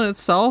tale in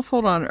itself?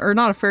 Hold on, or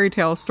not a fairy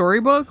tale, a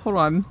storybook? Hold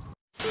on.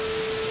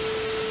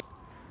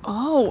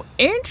 Oh,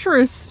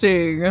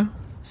 interesting.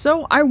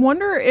 So I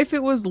wonder if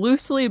it was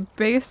loosely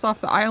based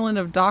off the island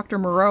of Dr.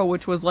 Moreau,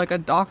 which was like a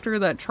doctor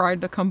that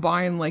tried to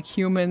combine like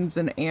humans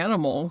and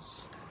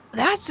animals.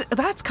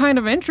 That's kind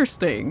of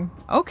interesting.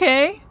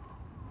 Okay.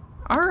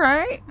 All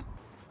right.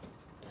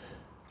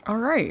 All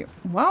right.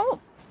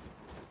 Well,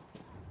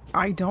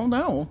 I don't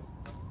know.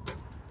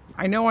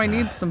 I know I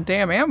need some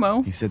damn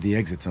ammo. He said the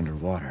exit's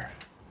underwater.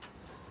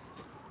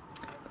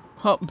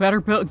 Oh,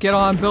 better get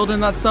on building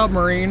that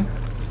submarine.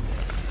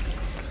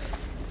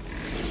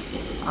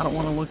 I don't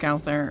want to look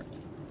out there.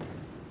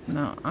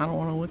 No, I don't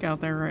want to look out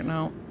there right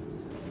now.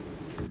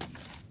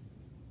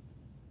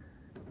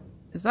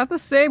 Is that the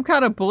same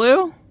kind of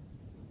blue?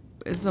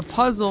 It's a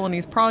puzzle and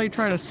he's probably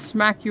trying to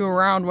smack you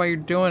around while you're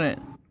doing it.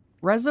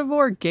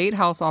 Reservoir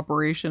gatehouse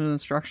operation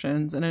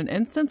instructions. In an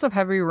instance of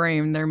heavy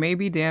rain, there may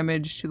be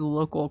damage to the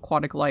local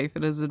aquatic life.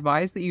 It is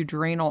advised that you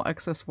drain all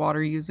excess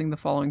water using the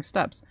following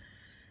steps.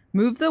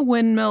 Move the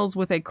windmills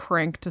with a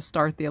crank to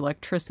start the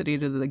electricity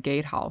to the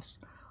gatehouse.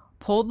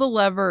 Pull the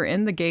lever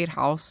in the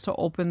gatehouse to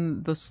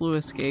open the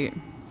sluice gate.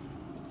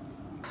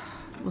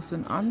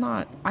 Listen, I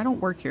don't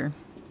work here.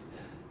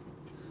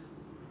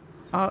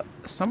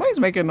 Somebody's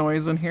making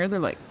noise in here. They're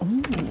like,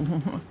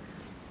 ooh.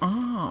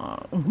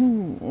 Ah,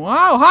 ooh.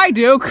 Wow, hi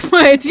Duke,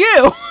 it's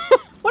you!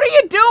 What are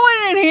you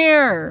doing in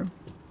here?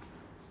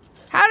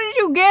 How did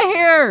you get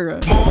here?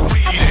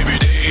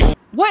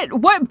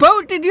 What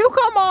boat did you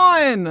come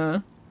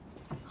on?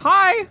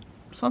 Hi.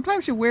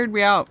 Sometimes you weird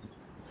me out.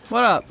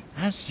 What up?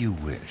 As you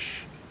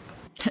wish.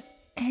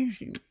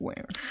 As you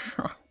wish.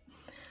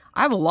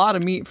 I have a lot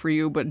of meat for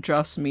you, but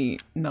just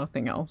meat,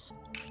 nothing else.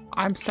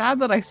 I'm sad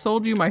that I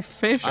sold you my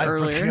fish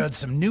earlier. I've procured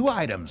some new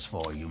items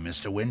for you,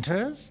 Mr.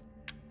 Winters.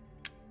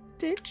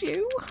 Did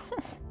you?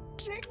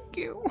 Thank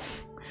you.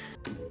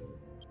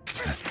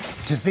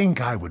 To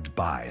think I would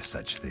buy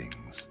such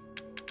things.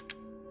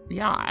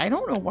 Yeah, I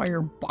don't know why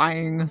you're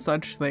buying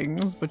such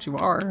things, but you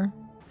are.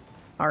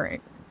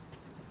 Alright.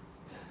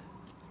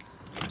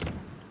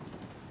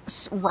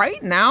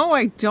 Right now,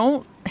 I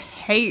don't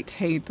hate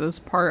this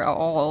part at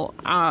all.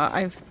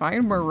 I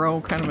find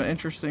Moreau kind of an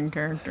interesting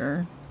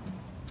character.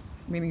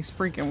 I mean, he's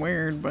freaking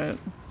weird, but...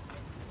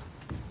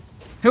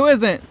 Who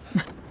isn't?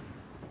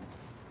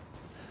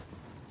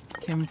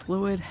 Chem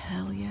fluid?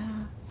 Hell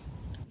yeah.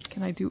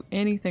 Can I do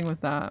anything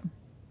with that?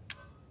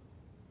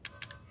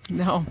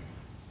 No.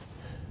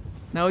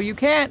 No, you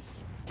can't.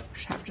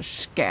 Just have to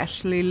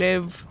scarcely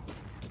live.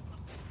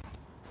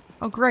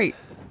 Oh, great.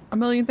 A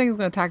million things are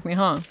gonna attack me,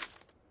 huh?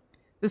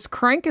 This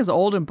crank is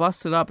old and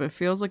busted up. It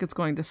feels like it's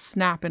going to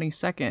snap any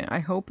second. I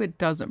hope it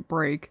doesn't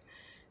break.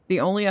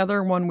 The only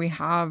other one we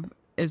have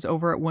is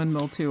over at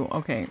Windmill 2.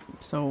 Okay,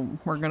 so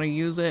we're gonna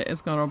use it.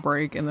 It's gonna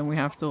break, and then we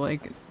have to,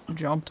 like,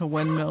 jump to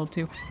Windmill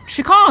 2.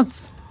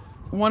 Shikans!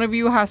 One of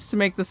you has to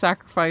make the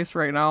sacrifice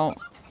right now.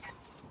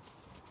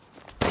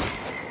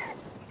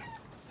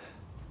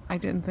 I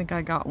didn't think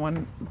I got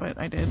one, but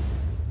I did.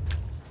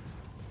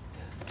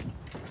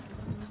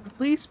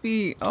 Please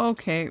be...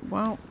 Okay,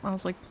 well, I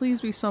was like,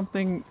 please be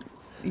something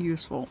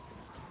useful.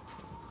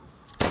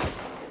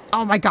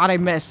 Oh my god, I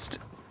missed.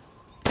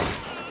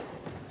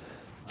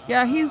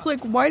 Yeah, he's like,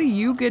 why do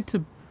you get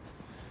to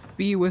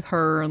be with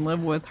her and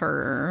live with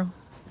her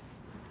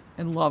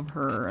and love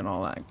her and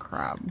all that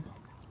crap?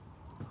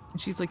 And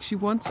she's like, she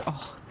wants,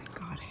 oh, thank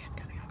God,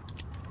 handgun.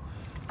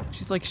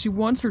 She's like, she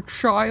wants her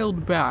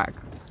child back.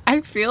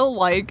 I feel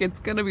like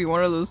it's gonna be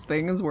one of those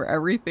things where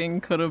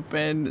everything could have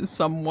been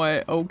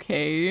somewhat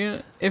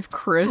okay if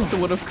Chris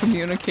would have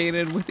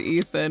communicated with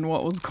Ethan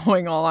what was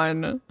going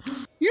on.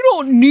 You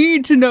don't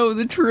need to know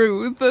the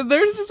truth.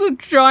 There's just a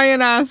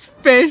giant ass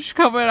fish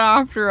coming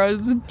after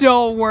us.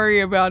 Don't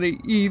worry about it,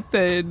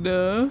 Ethan.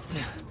 Yep,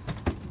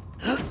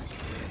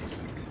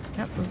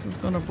 this is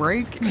gonna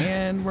break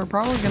and we're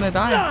probably gonna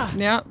die.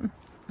 Yep.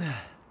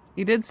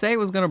 He did say it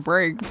was gonna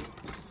break.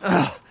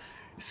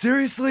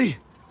 Seriously?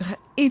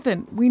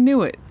 Ethan, we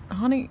knew it.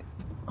 Honey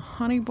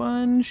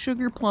bun,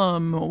 sugar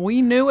plum.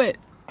 We knew it.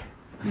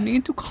 You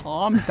need to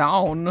calm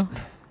down.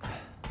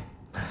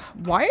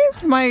 Why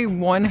is my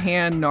one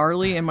hand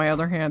gnarly and my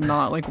other hand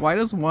not? Like, why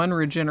does one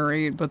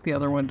regenerate but the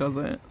other one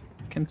doesn't?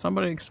 Can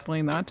somebody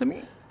explain that to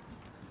me?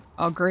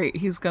 Oh great,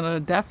 he's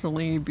gonna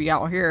definitely be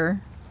out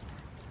here.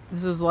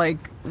 This is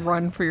like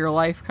run for your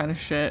life kind of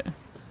shit.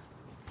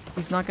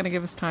 He's not gonna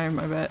give us time,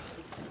 I bet.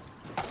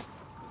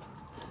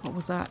 What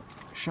was that?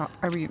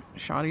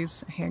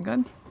 Shotty's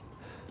handgun?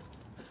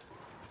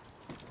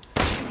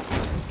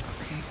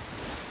 Okay.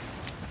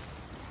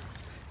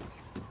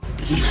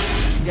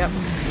 Yep.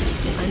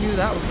 I knew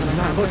that was gonna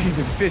happen. Not looking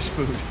at fish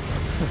food.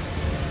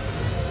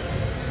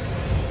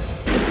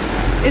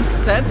 It's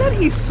said that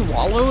he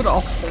swallowed a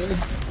whole...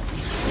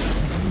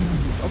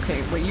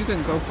 Okay, wait, you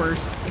can go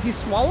first. He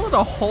swallowed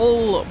a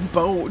whole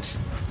boat.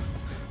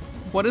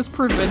 What is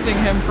preventing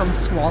him from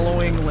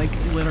swallowing, like,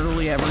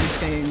 literally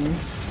everything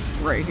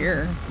right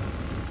here?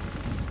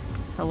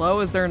 Hello,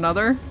 is there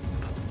another?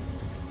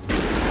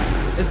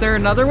 Is there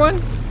another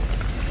one?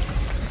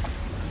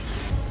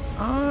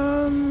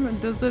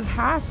 Does it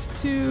have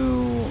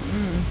to...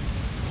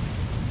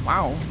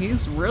 Wow,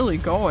 he's really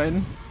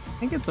going. I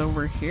think it's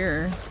over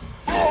here.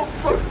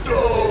 Off the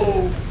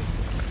dough!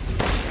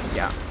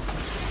 Yeah.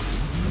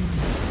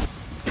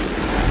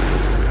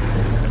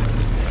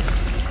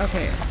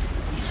 Okay.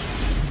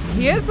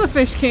 He is the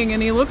Fish King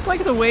and he looks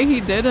like the way he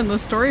did in the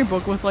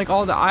storybook with like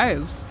all the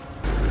eyes.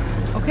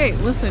 Okay,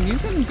 listen, you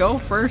can go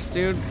first,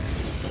 dude.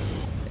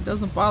 It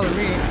doesn't bother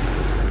me.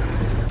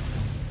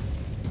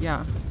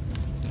 Yeah.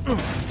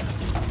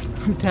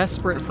 I'm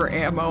desperate for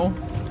ammo.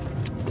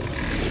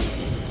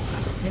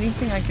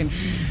 Anything I can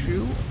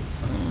shoot?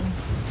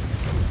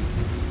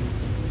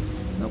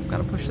 Nope,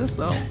 gotta push this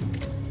though.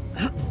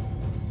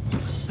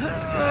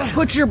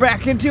 Put your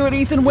back into it,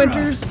 Ethan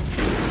Winters!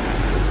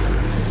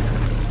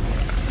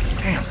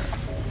 Damn.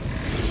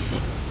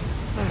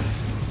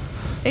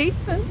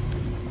 Ethan?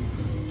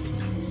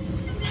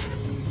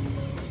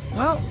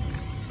 Well.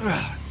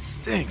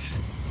 Stinks.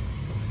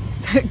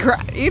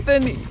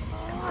 Ethan,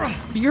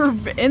 you're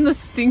in the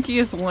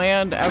stinkiest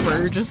land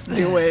ever. Just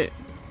do it.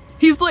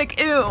 He's like,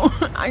 ew,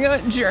 I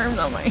got germs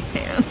on my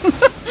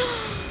hands.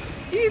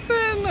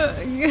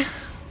 Ethan,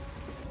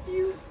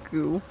 you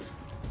goof.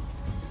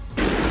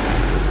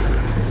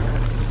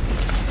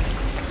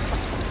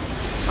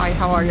 Hi,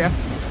 how are you?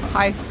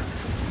 Hi.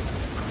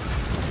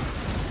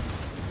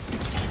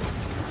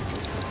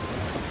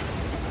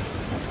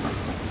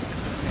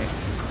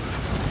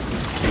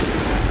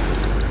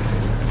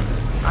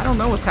 I don't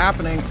know what's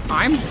happening.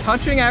 I'm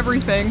touching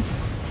everything.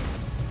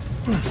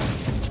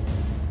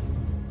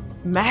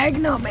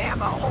 Magnum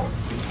ammo.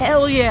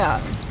 Hell yeah.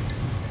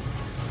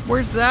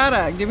 Where's that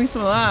at? Give me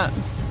some of that.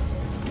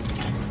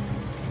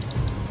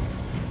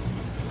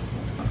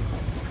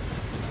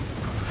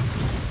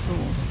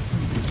 Ooh.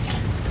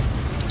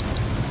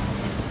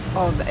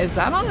 Oh, is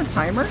that on a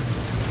timer?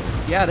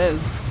 Yeah, it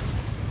is.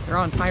 They're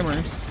on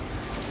timers.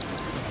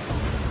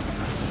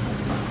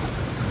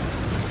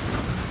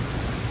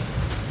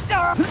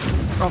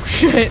 Oh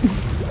shit.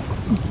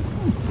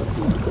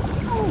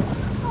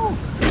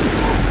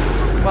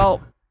 Well,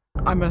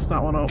 I messed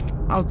that one up.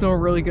 I was doing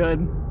really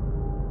good.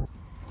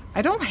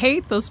 I don't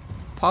hate this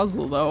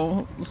puzzle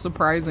though,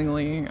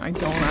 surprisingly. I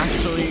don't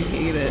actually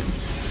hate it.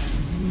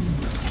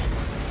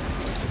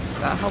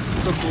 That helps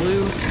the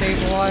blue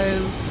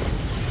stabilize.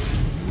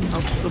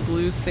 Helps the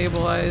blue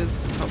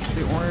stabilize. Helps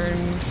the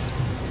orange.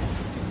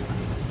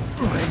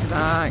 Like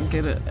that.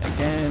 Get it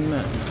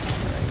again.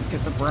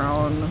 Get the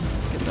brown.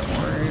 Get the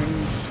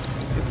orange.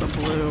 Get the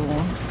blue.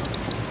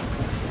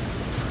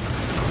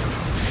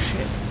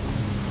 Shit.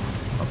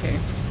 Okay.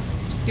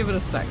 Just give it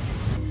a sec.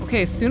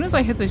 Okay, as soon as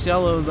I hit this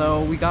yellow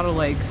though, we gotta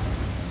like...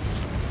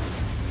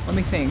 Let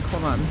me think.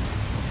 Hold on.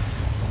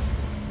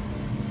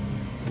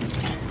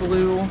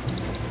 Blue.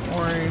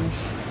 Orange.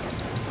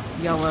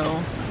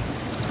 Yellow.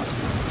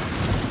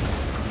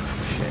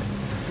 Shit.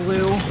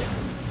 Blue.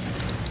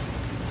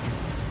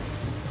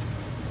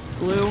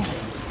 Blue.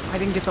 I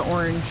didn't get the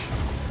orange.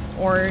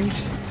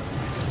 Orange.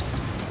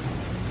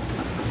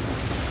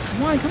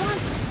 Come on, come on.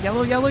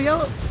 Yellow, yellow,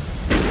 yellow.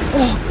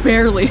 Oh,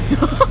 barely.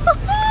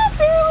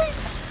 Barely.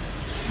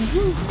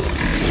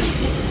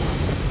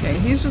 Okay,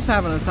 he's just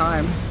having a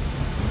time.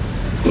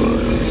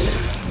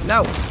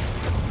 No.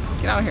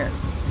 Get out of here.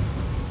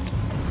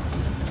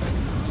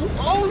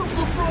 Out of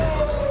the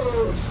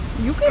best!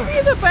 You can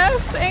be the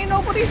best. Ain't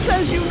nobody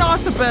says you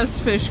not the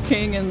best fish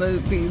king in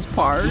these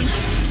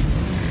parts.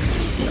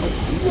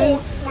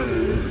 Nope.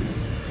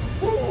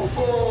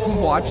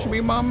 Watch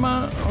me,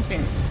 mama.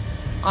 Okay.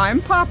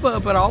 I'm Papa,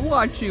 but I'll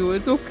watch you.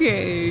 It's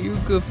okay. You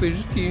good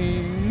fish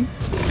king.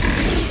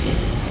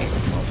 Hey,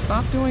 well,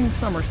 stop doing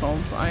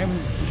somersaults. I am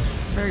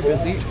very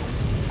busy.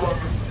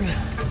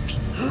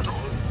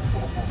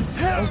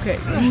 Okay,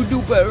 you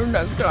do better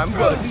next time,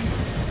 buddy.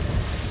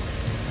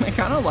 I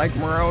kind of like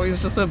Moreau.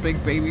 He's just a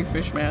big baby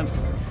fish man.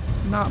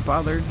 Not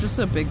bothered, just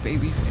a big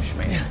baby fish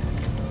man.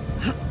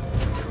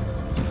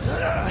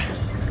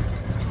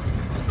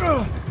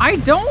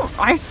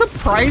 I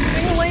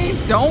surprisingly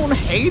don't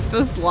hate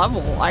this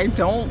level. I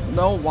don't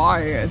know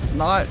why. It's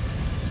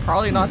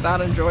probably not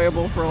that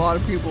enjoyable for a lot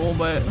of people,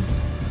 but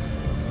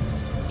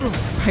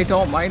I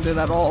don't mind it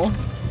at all.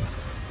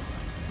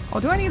 Oh,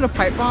 do I need a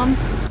pipe bomb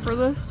for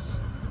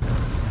this?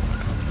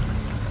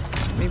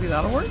 Maybe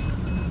that'll work?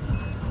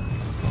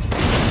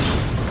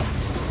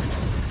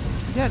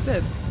 Yeah, it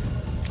did.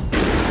 I'm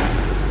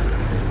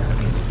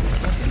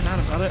getting mad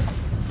about it.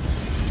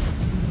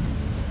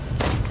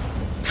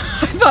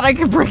 I thought I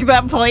could break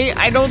that plate.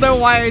 I don't know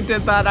why I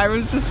did that. I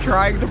was just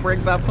trying to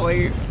break that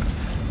plate.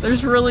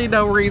 There's really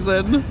no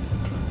reason.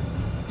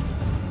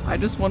 I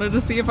just wanted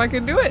to see if I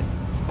could do it.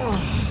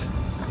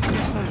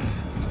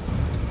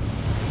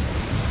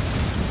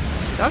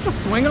 Did I have to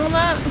swing on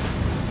that?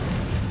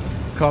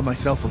 Caught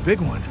myself a big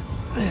one.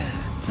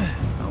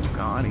 Oh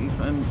god,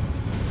 Ethan.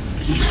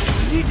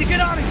 Need to get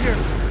out of here.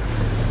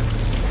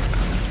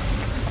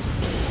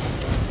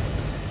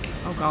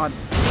 Oh god.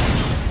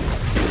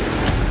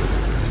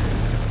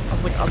 I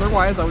was like,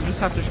 otherwise I would just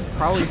have to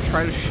probably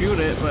try to shoot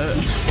it, but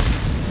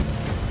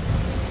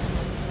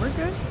we're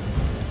good.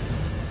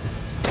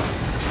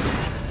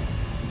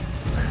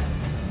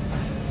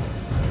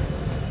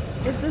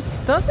 This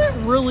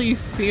doesn't really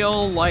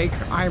feel like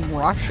I'm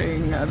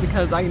rushing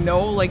because I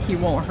know like he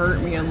won't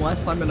hurt me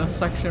unless I'm in a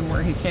section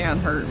where he can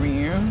hurt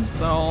me,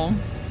 so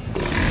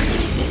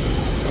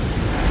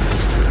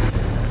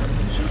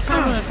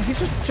he's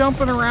just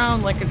jumping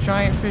around like a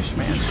giant fish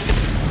man.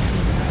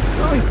 That's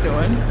all he's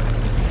doing.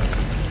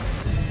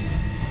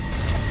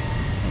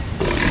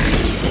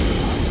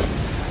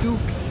 You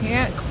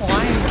can't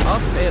climb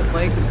up it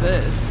like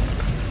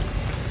this.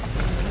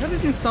 I gotta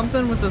do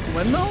something with this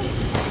window?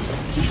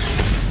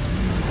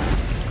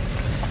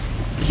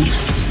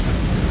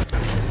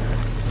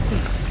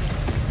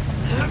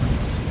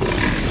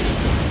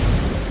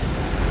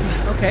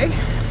 Okay.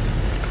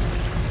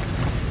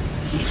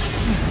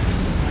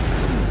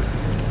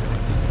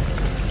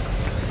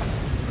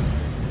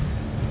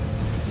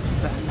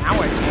 Now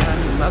I can.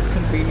 That's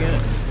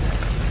convenient.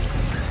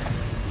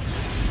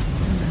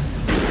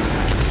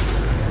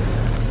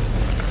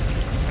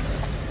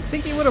 I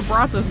think he would have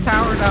brought this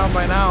tower down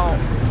by now.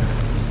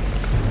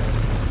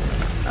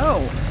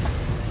 Oh.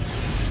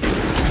 I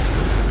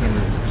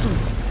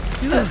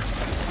can do this.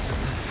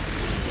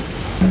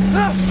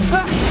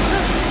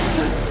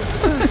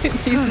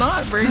 He's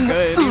not very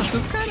good. He's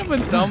just kind of a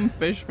dumb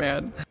fish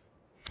man.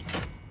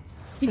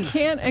 He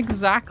can't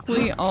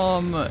exactly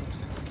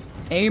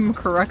aim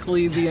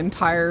correctly the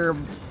entire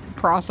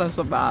process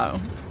of that.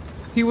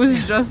 He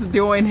was just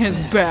doing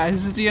his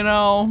best, you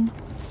know?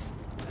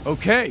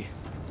 Okay.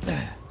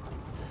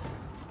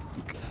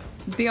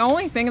 The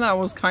only thing that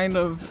was kind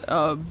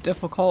of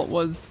difficult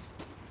was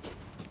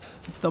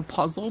the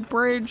puzzle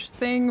bridge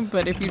thing,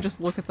 but if you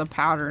just look at the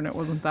pattern, it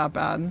wasn't that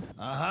bad.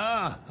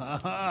 Aha!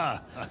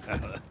 Aha!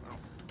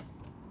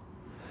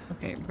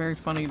 Okay, very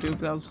funny, dude.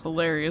 That was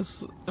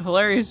hilarious.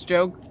 Hilarious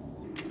joke.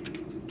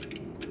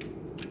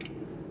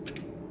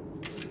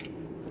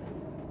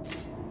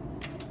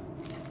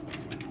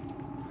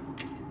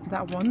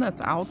 That one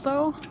that's out,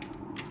 though?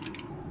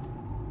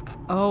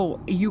 Oh,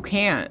 you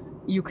can't.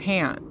 You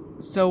can't.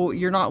 So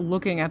you're not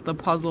looking at the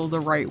puzzle the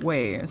right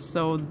way.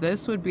 So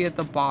this would be at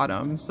the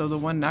bottom. So the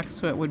one next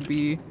to it would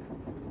be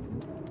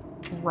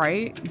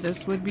right.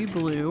 This would be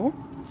blue.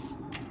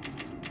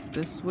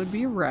 This would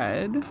be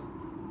red.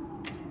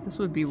 This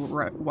would be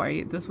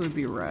white. This would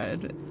be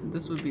red.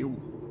 This would be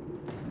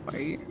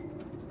white.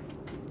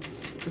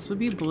 This would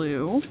be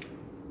blue.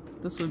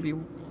 This would be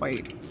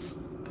white.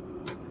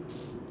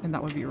 And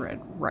that would be red.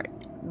 Right.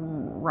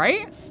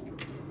 Right?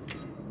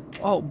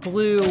 Oh,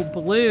 blue,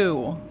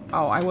 blue.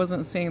 Oh, I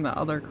wasn't seeing the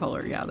other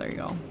color. Yeah, there you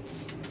go.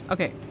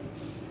 Okay.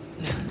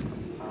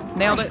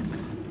 Nailed it.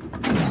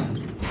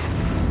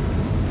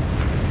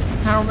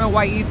 I don't know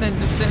why Ethan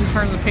just didn't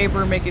turn the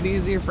paper and make it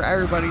easier for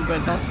everybody,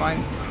 but that's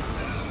fine.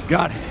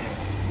 Got it.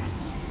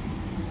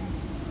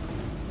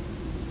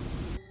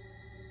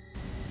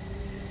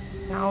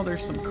 Now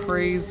there's some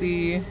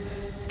crazy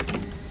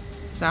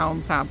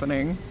sounds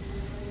happening.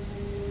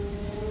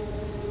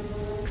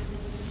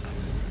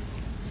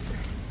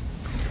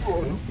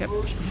 Yep,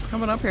 he's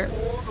coming up here.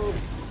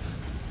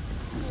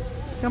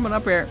 Coming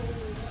up here.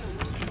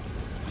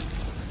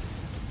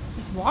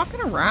 He's walking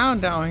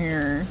around down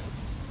here.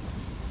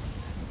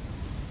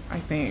 I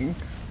think.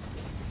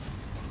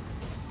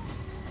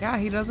 Yeah,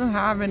 he doesn't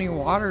have any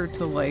water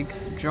to like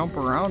jump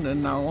around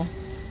in now.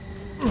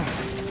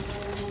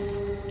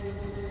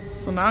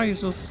 So now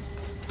he's just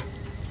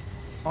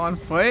on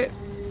foot,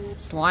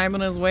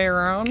 sliming his way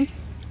around.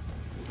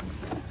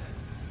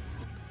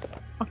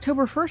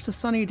 October 1st, a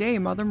sunny day.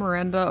 Mother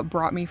Miranda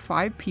brought me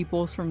 5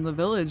 peoples from the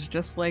village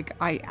just like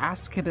I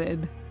asked.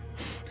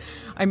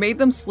 I made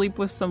them sleep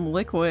with some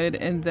liquid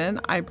and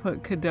then I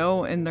put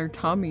Kado in their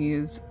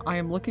tummies. I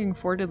am looking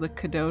forward to the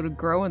Kado to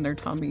grow in their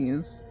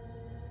tummies.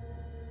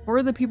 4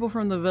 of the people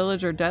from the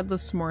village are dead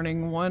this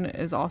morning. 1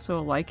 is also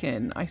a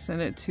lichen. I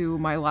sent it to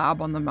my lab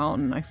on the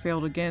mountain. I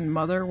failed again.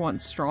 Mother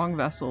wants strong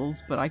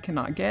vessels, but I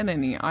cannot get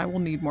any. I will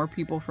need more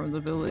people from the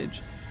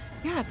village.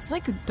 Yeah, it's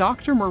like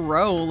Dr.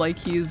 Moreau, like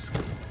he's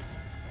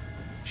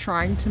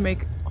trying to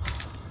make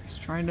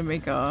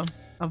a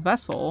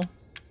vessel.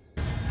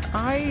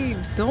 I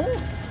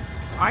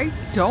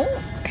don't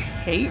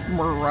hate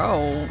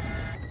Moreau.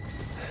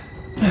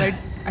 But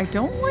I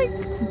don't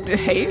like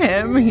hate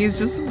him. He's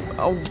just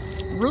a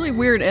really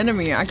weird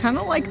enemy. I kind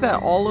of like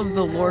that all of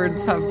the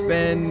lords have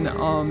been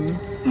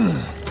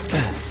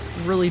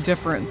really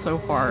different so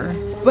far.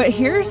 But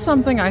here's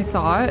something I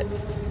thought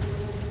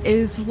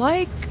is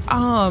like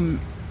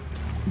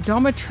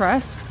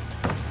Domitrescu,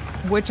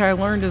 which I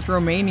learned is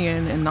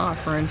Romanian and not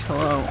French,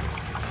 hello,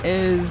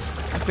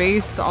 is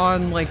based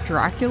on like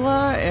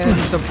Dracula and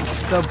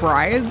the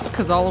brides,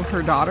 because all of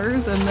her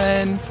daughters. And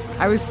then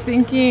I was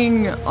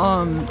thinking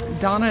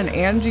Donna and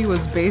Angie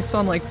was based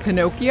on like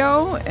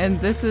Pinocchio, and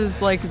this is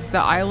like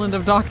the island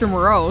of Dr.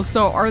 Moreau.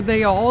 So are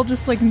they all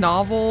just like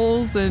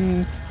novels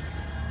and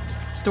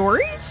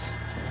stories?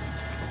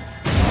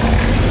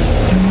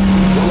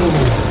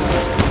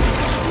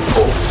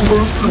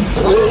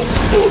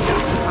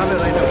 How did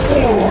I know?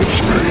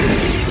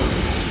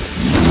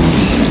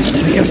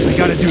 I guess I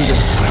gotta do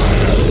this.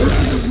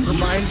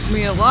 Reminds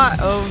me a lot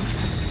of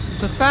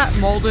the fat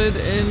molded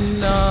in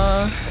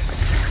the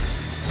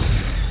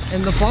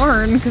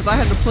barn, because I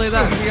had to play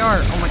that in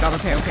VR. Oh my god,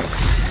 okay.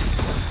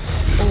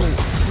 Oh,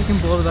 we can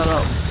blow that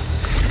up.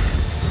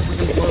 We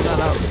can blow that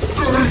up.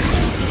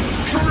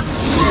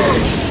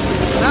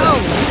 No!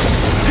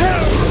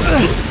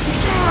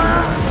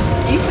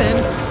 Ethan!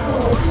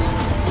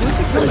 Where's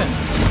he coming?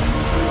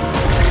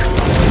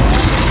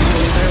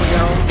 There we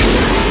go.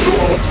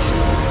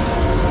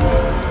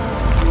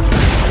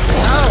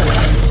 No!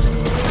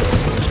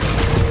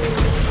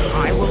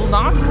 I will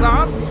not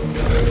stop.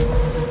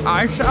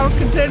 I shall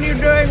continue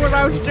doing what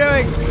I was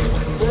doing.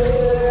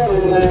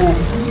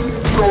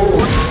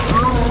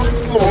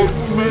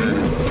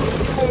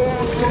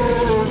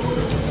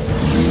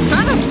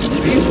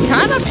 He's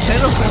kind of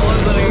pitiful,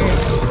 isn't he?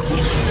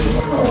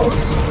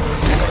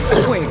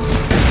 Wait.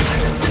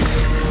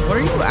 What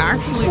are you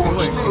actually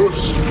doing?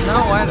 No,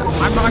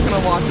 I'm not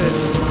gonna watch it.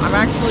 I'm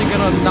actually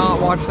gonna not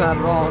watch that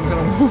at all. I'm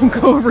gonna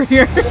go over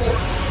here. I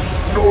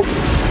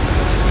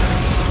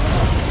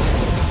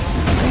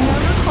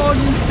never called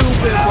you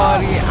stupid,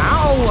 buddy.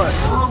 Ow!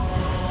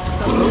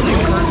 That really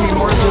hurt me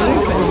more than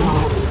anything.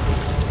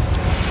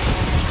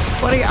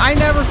 Buddy, I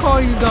never call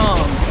you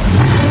dumb.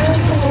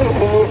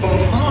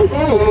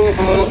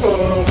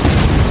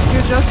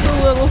 You're just a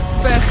little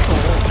special.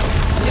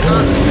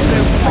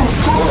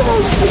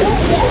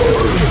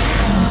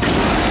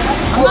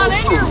 I'm not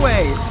in your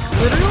way.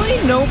 Literally,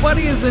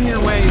 nobody is in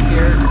your way,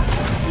 dear.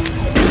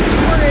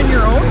 You're in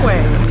your own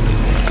way.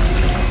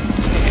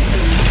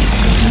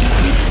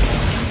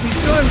 He's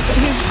doing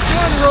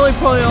really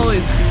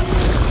poly-ollies.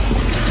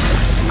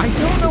 I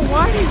don't know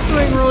why he's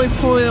doing really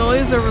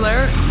poly-ollies over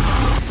there.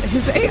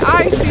 His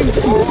AI seems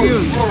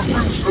confused.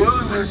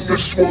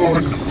 This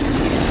one.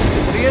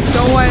 What are you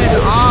doing?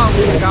 Oh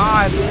my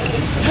god.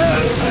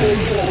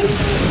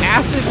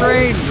 Acid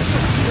rain.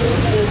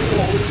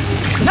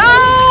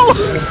 No!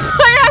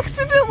 I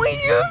accidentally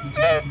used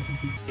it!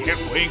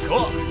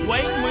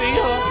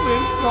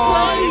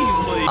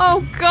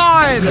 Oh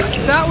god!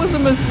 That was a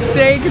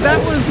mistake.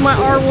 That was my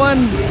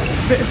R1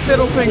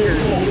 fiddle fingers.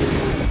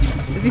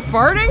 Is he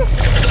farting?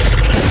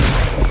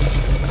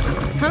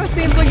 Kinda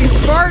seems like he's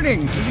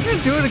farting. Is he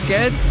gonna do it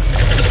again?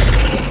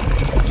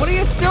 What are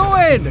you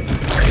doing?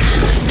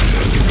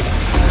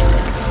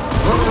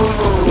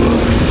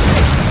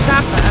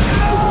 Stop that.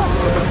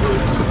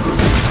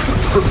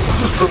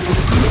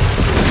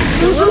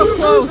 You're a little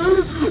close.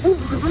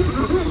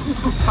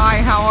 Hi,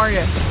 how are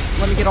you?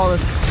 Let me get all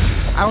this.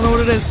 I don't know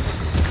what it is.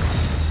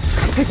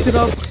 Picked it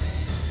up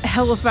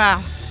hella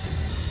fast.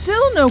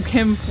 Still no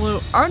chem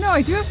fluid. Oh no,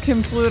 I do have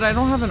chem fluid. I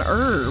don't have an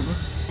herb.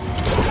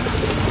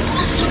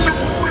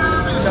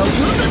 No,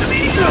 listen to me!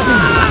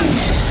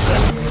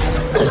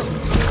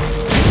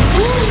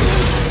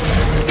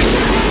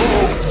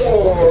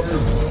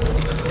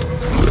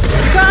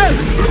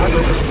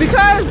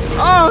 Because,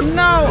 oh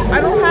no, I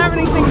don't have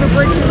anything to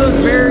break through those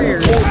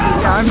barriers.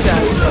 Yeah, I'm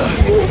dead.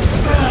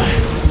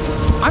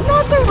 I'm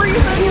not the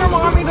reason your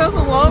mommy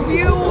doesn't love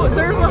you.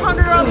 There's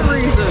 100 other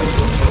reasons.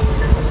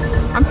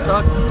 I'm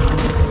stuck.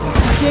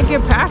 I can't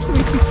can't get past him,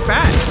 he's too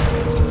fat.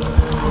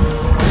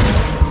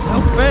 No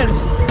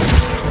offense.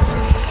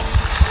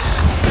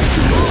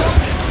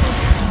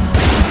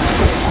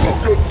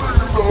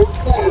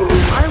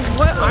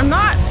 I'm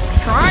not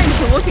trying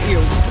to look at you.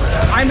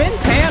 I'm in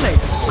panic.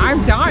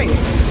 I'm dying.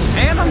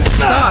 And I'm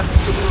stuck.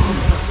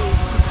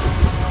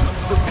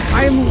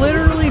 I'm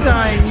literally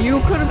dying.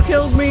 You could have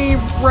killed me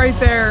right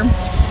there.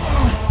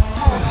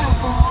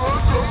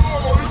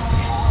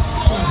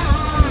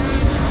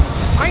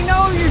 I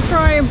know you're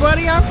trying,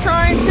 buddy. I'm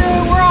trying too.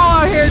 We're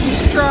all out here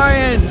just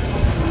trying.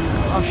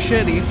 Oh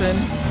shit, Ethan.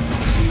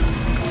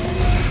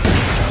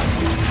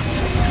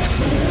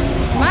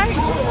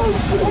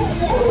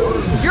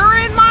 You're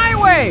in my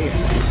way!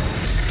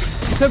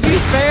 To be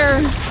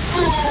fair.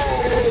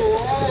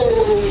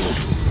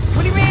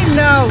 What do you mean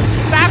no?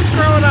 Stop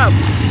throwing up.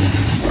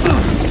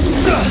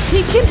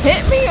 He can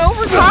hit me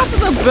over top of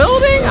the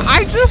building?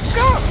 I just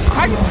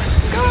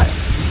got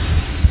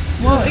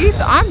well,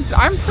 Ethan,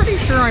 I'm pretty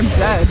sure I'm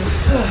dead.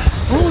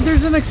 Oh,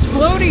 there's an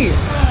explodey.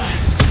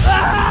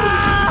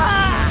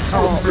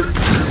 Oh.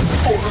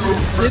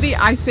 Did he?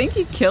 I think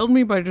he killed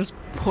me by just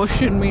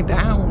pushing me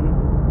down.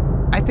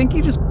 I think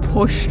he just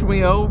pushed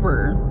me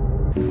over.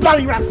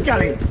 Bloody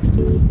rapscallions!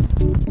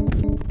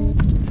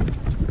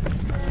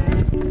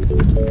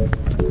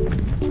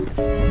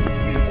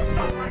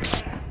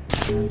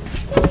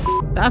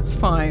 That's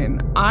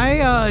fine.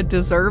 I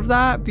deserve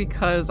that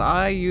because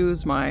I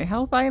use my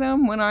health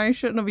item when I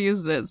shouldn't have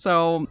used it.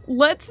 So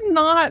let's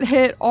not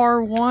hit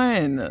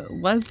R1.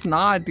 Let's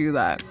not do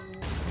that.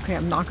 Okay,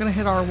 I'm not gonna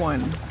hit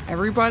R1.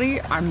 Everybody,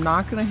 I'm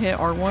not gonna hit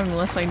R1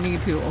 unless I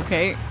need to,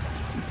 okay?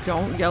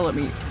 Don't yell at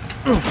me.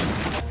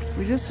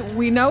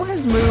 We know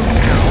his moves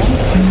now.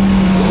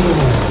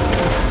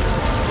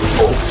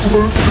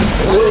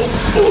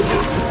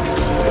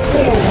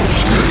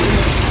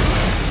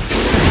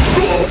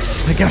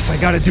 I guess I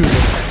gotta do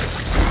this.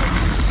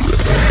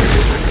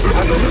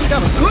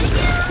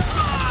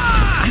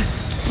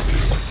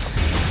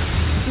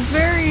 This is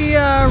very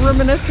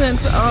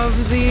reminiscent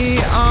of the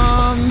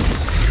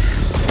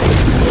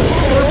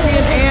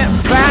scorpion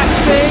ant bat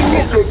thing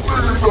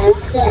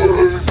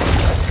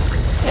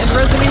in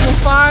Resident Evil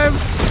 5.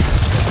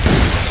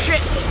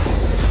 Shit.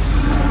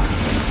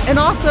 And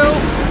also,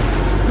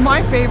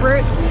 my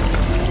favorite,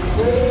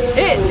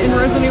 it in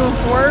Resident Evil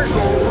 4.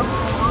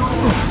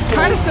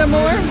 Kind of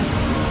similar.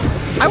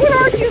 I would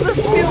argue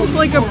this feels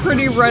like a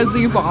pretty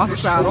Resi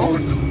boss battle.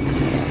 You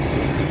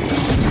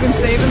can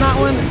save in that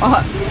one?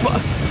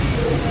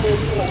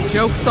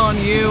 Joke's on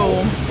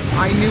you.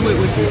 I knew it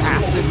would be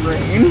acid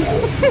rain.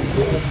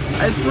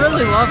 It's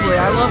really lovely.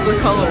 I love the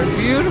color.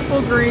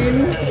 Beautiful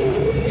greens.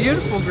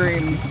 Beautiful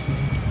greens.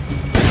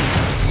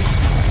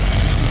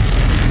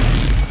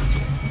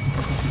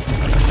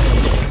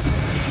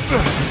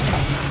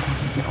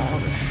 Oh,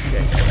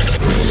 shit.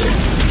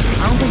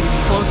 I don't think he's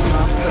close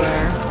enough to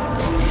there.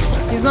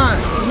 He's not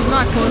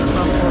close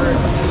enough for it.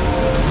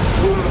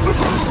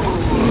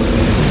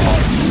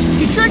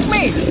 He tricked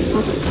me!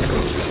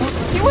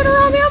 He went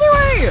around the other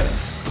way!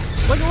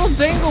 Like a little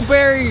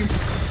dingleberry.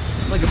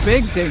 Like a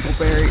big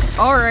dingleberry.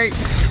 Alright.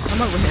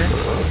 I'm over here.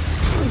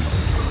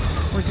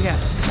 Where's he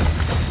at?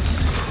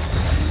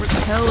 Where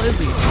the hell is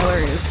he? Oh,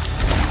 there he is.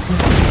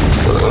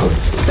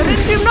 That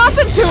didn't do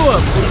nothing to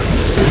him!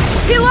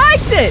 He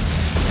liked it!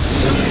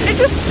 It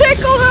just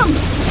tickled him!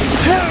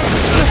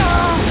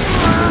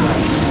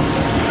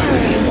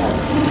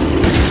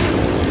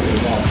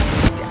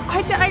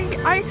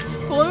 I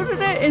exploded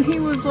it and he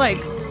was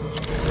like,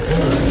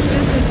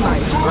 this is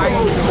nice. I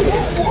enjoy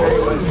it very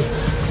much.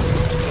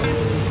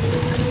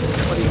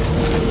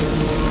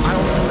 I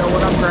don't even know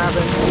what I'm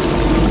grabbing.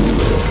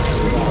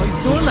 Oh, he's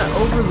doing that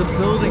over the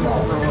building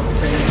throw up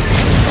thing.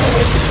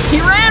 He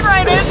ran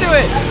right into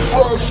it!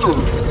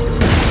 Bastard!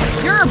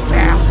 You're a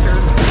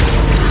bastard.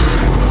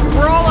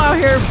 We're all out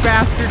here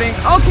bastarding.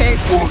 Okay.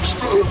 Watch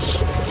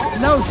this!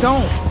 No,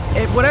 don't.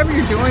 Whatever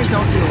you're doing,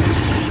 don't do it.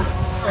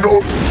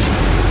 Nuts!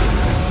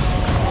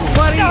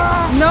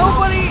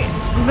 Buddy,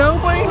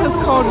 nobody has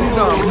called you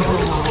dumb.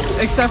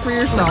 Except for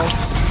yourself.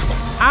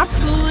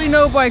 Absolutely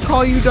nobody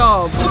call you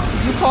dumb.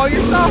 You call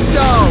yourself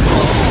dumb.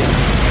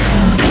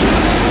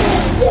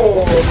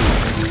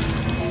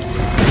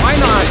 Why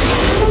not?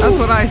 That's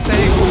what I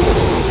say.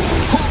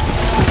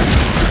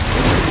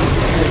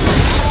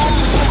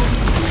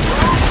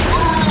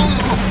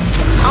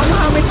 I don't know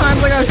how many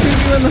times I gotta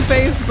shoot you in the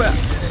face, but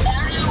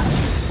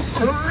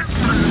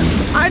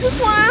I just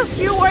want to ask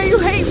you why you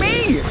hate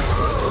me.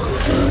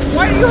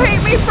 Why do you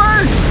hate me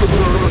first?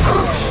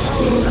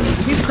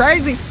 He's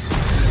crazy.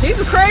 He's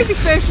a crazy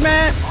fish,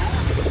 man.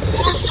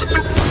 Listen.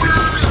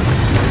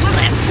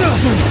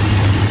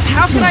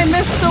 How can I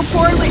miss so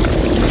poorly?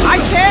 I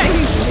can't.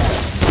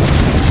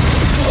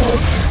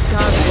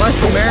 God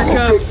bless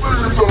America.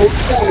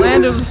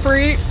 Land of the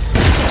free.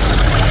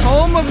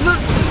 Home of the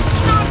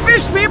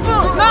fish people.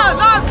 No,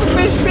 not the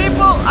fish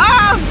people.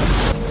 Ah!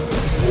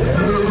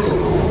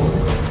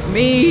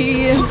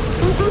 Me.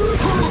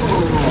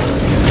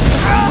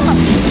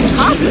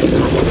 Stop it.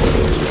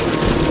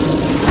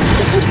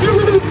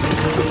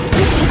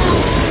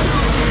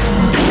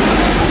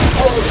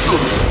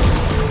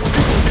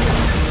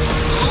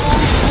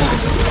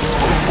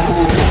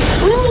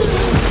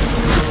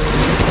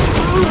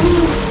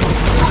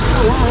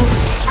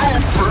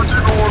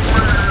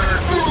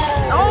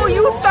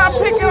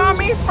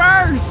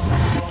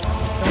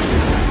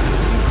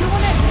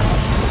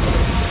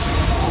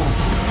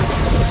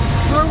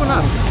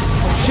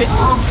 shit.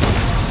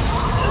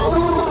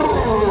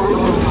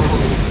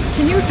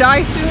 Can you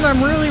die soon?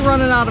 I'm really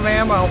running out of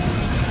ammo.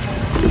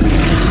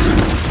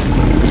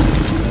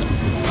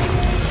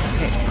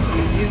 Okay,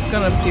 he's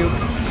gonna puke.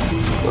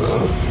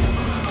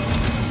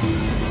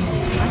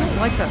 I don't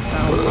like that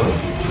sound.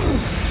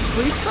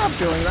 Please stop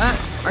doing that.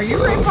 Are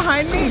you right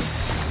behind me?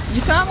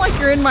 You sound like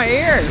you're in my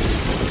ear.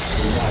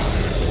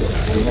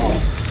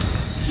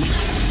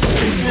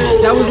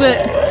 That was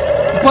it.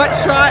 Butt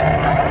shot.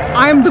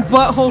 I'm the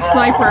butthole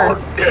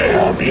sniper.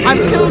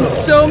 I've killed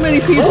so many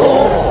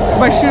people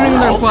by shooting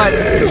their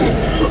butts.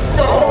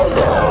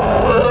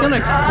 It's gonna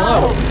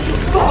explode.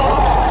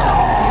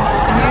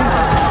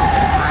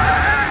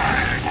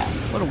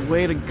 What a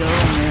way to go,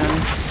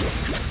 man.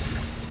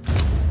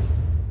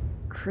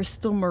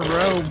 Crystal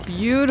Moreau,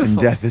 beautiful. In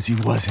death as he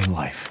was in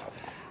life.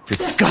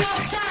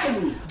 Disgusting.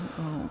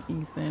 Oh,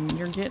 Ethan,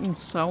 you're getting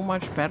so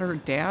much better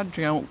dad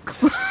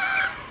jokes.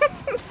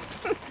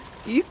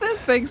 Ethan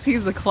thinks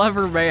he's a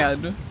clever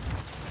man.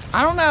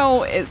 I don't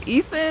know,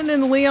 Ethan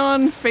and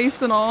Leon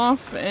facing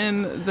off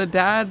in the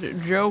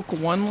dad joke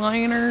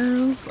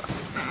one-liners.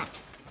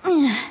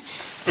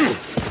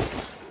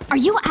 Are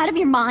you out of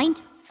your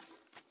mind?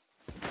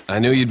 I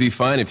knew you'd be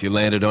fine if you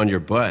landed on your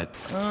butt.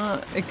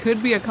 It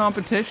could be a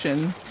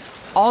competition.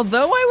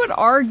 Although I would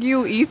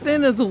argue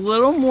Ethan is a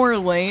little more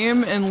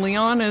lame and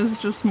Leon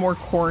is just more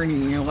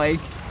corny.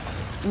 Like,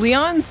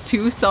 Leon's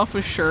too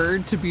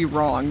self-assured to be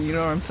wrong, you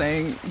know what I'm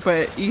saying?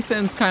 But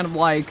Ethan's kind of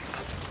like,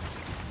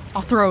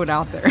 I'll throw it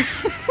out there.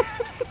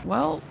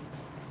 Well,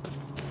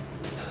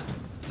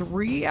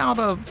 3 out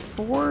of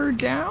 4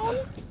 down?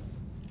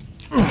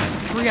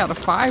 3 out of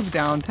 5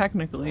 down,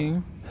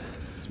 technically.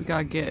 So we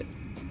gotta get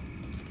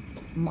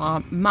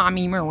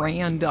Mommy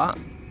Miranda.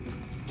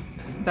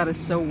 That is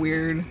so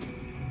weird.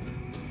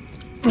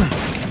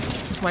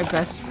 It's my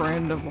best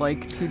friend of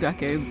like 2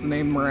 decades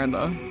named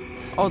Miranda.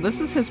 Oh,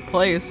 this is his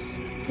place.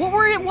 What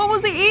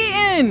was he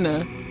eating?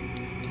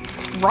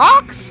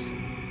 Rocks?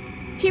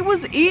 He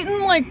was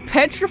eating like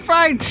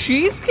petrified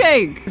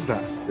cheesecake. What is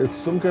that? It's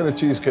some kind of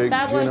cheesecake.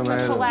 That was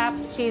a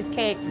collapsed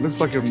cheesecake. It looks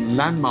like a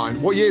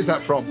landmine. What year is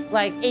that from?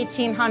 Like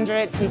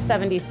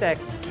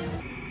 1876.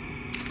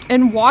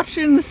 And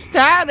watching the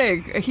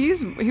static. He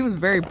was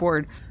very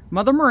bored.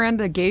 Mother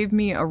Miranda gave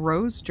me a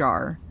rose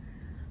jar.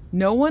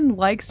 No one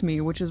likes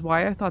me, which is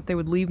why I thought they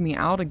would leave me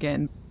out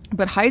again.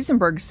 But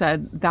Heisenberg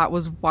said that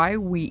was why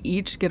we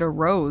each get a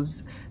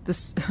rose.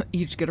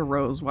 Each get a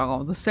rose,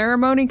 wow. The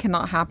ceremony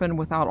cannot happen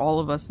without all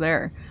of us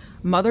there.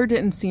 Mother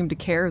didn't seem to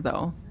care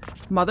though.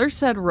 Mother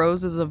said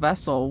Rose is a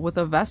vessel. With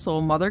a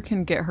vessel, Mother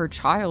can get her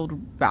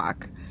child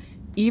back,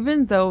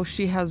 even though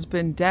she has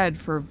been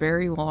dead for a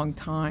very long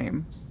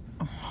time.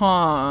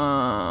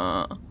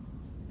 Huh.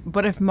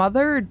 But if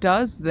Mother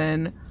does,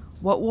 then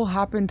what will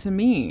happen to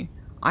me?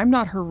 I'm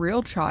not her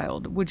real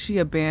child. Would she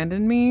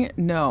abandon me?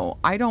 No,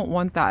 I don't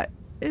want that.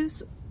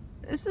 Is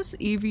this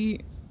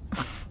Evie?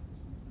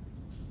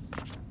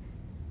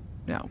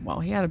 No, well,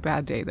 he had a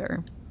bad day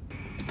there.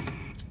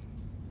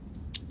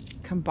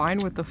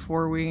 Combined with the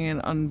 4-wing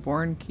and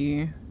unborn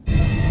key.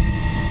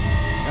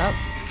 Yep.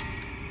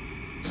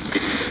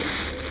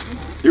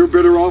 You're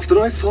better off than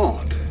I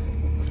thought.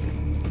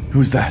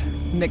 Who's that?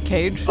 Nick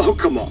Cage? Oh,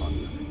 come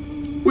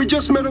on. We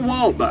just met a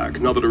while back,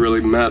 not that it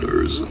really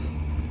matters.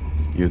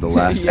 You're the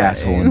last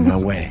asshole in my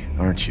way,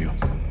 aren't you?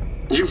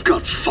 You've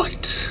got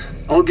fight.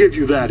 I'll give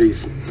you that,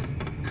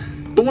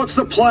 Ethan. But what's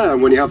the plan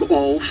when you have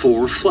all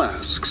 4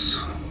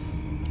 flasks?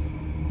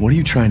 What are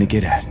you trying to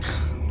get at?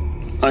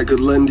 I could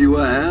lend you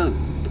a hand.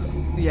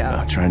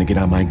 Yeah. Trying to get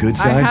on my good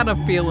side? I had a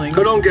feeling.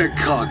 But don't get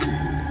cocky.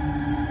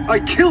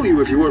 I'd kill you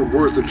if you weren't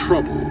worth the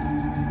trouble.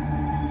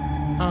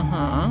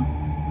 Uh-huh.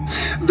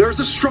 There's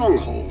a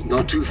stronghold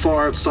not too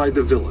far outside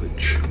the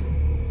village.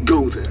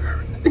 Go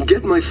there and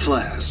get my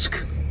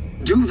flask.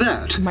 Do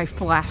that. My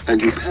flask.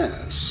 And you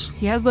pass.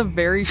 He has a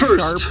very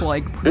First, sharp,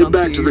 like, pronunciation. head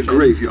back to the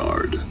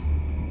graveyard.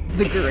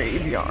 The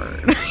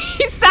graveyard.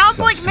 He sounds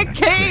like Nick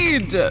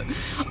Cage.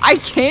 I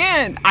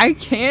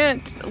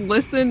can't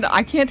listen.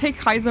 I can't take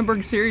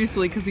Heisenberg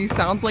seriously because he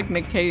sounds like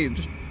Nick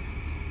Cage.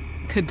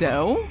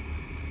 Cadeau?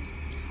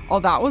 Oh,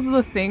 that was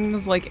the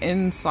things like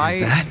inside. Is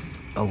that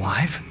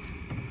alive?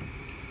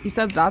 He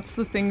said that's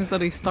the things that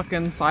he stuck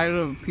inside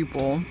of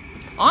people.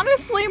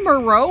 Honestly,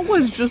 Moreau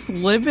was just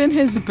living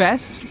his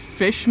best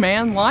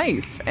fishman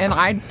life. And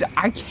I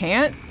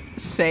can't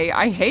say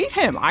I hate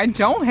him. I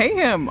don't hate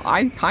him.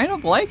 I kind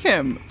of like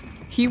him.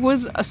 He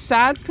was a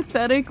sad,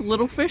 pathetic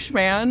little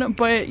fishman,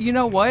 but you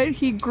know what?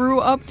 He grew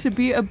up to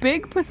be a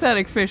big,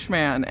 pathetic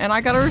fishman, and I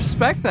gotta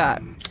respect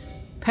that.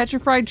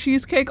 Petrified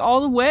cheesecake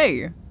all the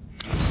way.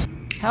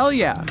 Hell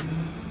yeah.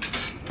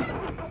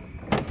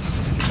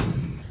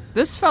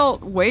 This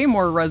felt way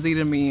more Resi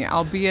to me,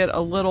 albeit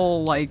a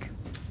little, like,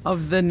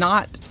 of the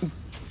not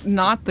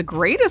the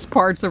greatest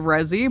parts of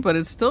Resi, but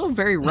it's still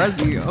very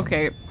Resi.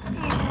 Okay.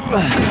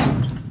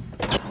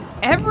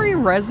 Every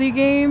Resi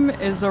game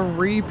is a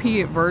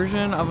repeat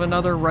version of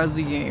another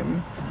Resi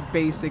game,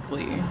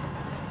 basically.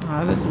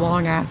 This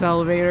long-ass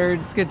elevator,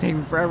 it's gonna take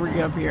me forever to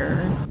get up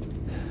here.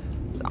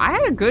 I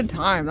had a good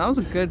time. That was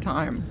a good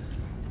time.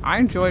 I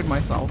enjoyed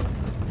myself.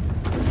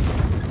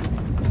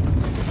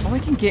 Oh, I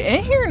can get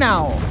in here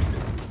now.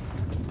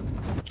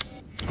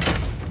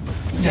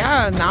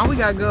 Yeah, now we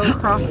gotta go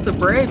across the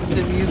bridge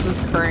and use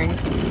this crank.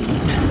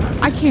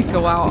 I can't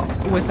go out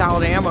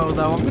without ammo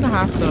though. I'm gonna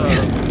have to...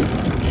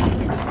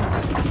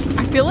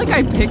 I feel like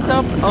I picked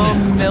up a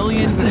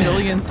million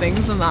bajillion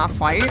things in that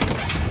fight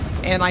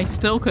and I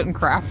still couldn't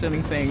craft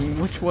anything,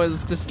 which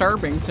was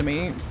disturbing to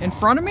me. In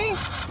front of me?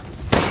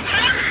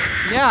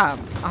 Yeah,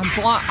 I'm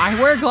blind. I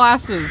wear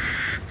glasses.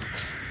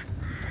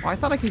 Oh, I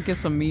thought I could get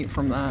some meat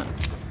from that.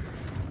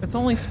 It's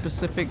only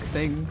specific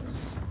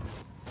things.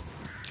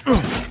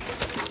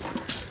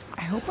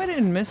 I hope I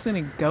didn't miss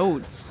any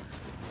goats.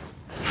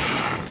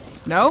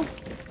 No?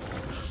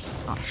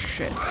 Oh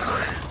shit.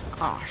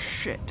 Oh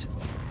shit.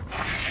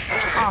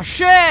 Oh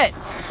shit!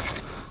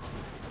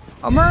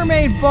 A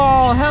mermaid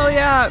ball! Hell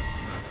yeah!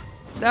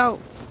 No.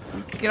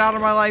 Get out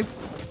of my life.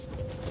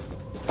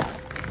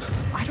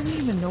 I don't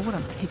even know what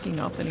I'm picking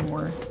up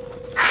anymore.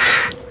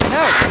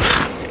 No!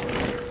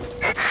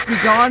 Be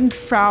gone,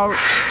 foul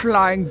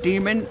flying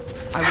demon.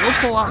 I will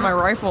pull out my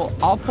rifle.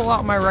 I'll pull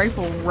out my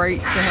rifle right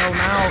the hell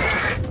now.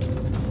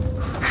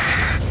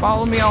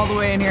 Follow me all the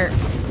way in here.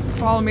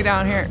 Follow me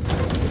down here.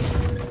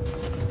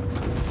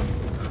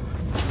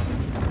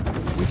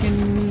 We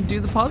can do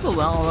the puzzle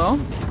now, though.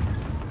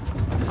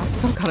 I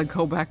still gotta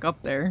go back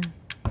up there.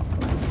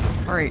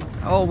 Alright.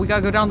 Oh, we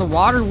gotta go down the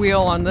water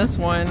wheel on this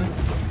one.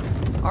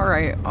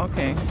 Alright,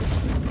 okay.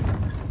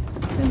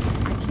 Ethan,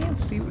 I can't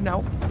see.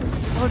 No.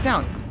 Slow it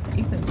down.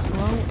 Ethan,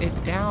 slow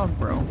it down,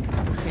 bro.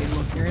 Okay,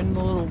 look, you're in the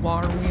little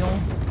water wheel.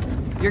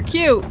 You're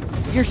cute!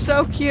 You're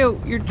so cute!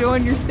 You're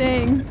doing your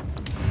thing!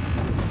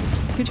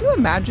 Could you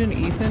imagine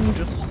Ethan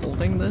just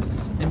holding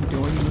this and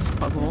doing this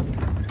puzzle?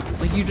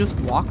 Like, you just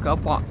walk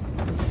up on...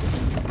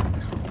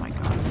 Oh my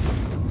god.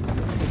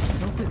 Okay,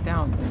 tilt it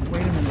down.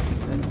 Wait a minute,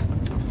 Ethan.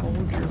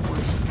 Hold your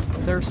horses.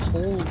 There's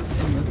holes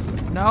in this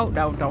thing. No,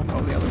 no, don't go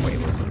the other way.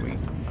 Listen to me.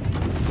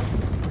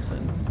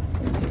 Listen.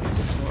 Take it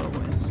slow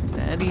and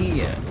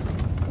steady.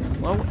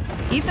 Slow.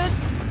 Ethan!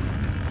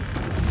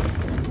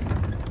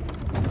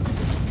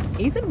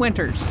 Ethan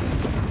Winters.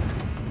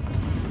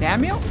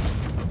 Damn you?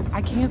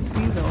 I can't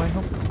see though. I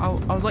hope.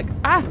 I was like,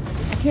 ah!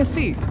 I can't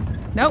see.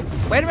 Nope.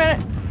 Wait a minute.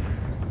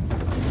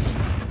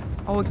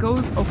 Oh, it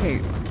goes.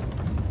 Okay.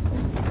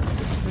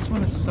 This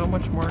one is so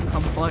much more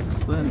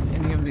complex than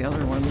any of the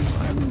other ones.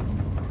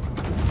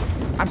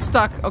 I'm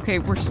stuck. Okay,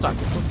 we're stuck.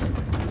 Listen.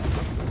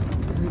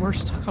 We're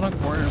stuck on a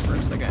corner for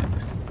a second.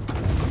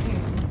 Okay,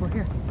 we're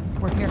here.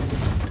 We're here.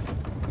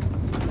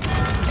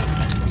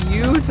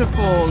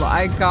 Beautiful.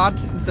 I got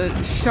the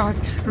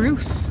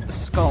chartreuse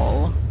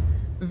skull.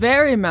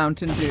 Very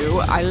Mountain Dew.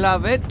 I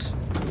love it.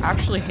 I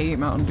actually hate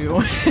Mountain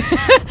Dew.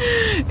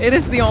 It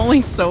is the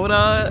only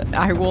soda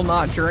I will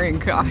not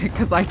drink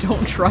because I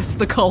don't trust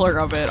the color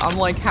of it. I'm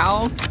like,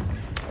 how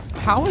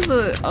is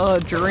a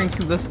drink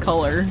this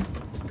color? Is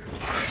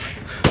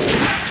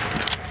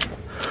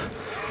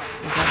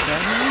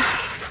that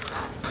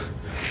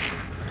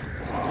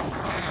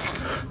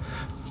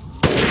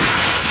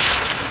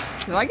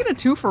dead? Did I get a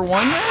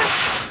 2-for-1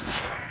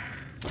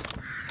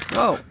 there?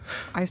 Whoa.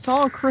 I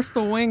saw a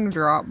crystal wing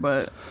drop,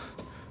 but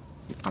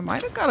I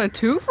might have got a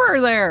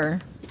 2-for there.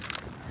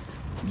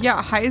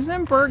 Yeah,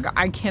 Heisenberg,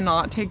 I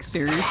cannot take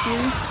seriously.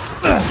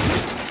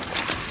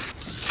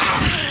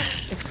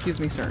 Excuse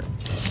me, sir.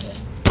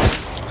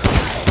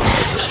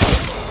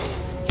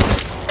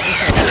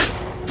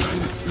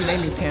 You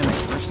made me panic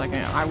for a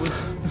second. I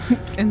was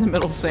in the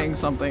middle of saying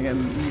something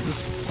and you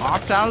just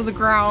popped out of the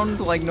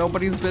ground like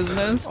nobody's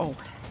business. Oh,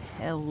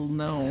 hell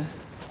no.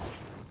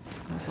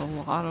 That's a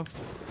lot of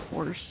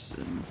horse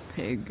and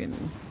pig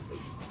and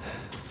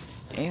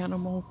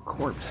animal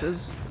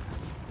corpses.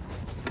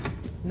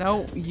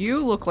 No,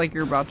 you look like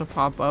you're about to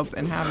pop up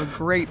and have a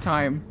great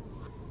time.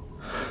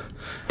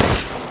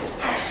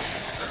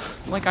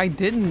 Like I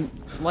didn't,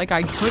 like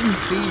I couldn't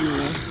see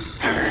you.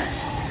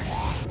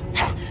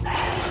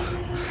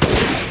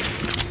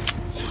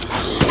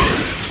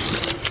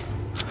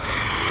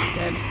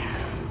 Dead.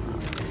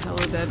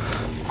 Hella dead.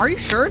 Are you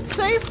sure it's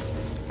safe?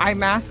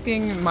 I'm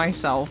asking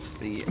myself.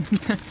 There's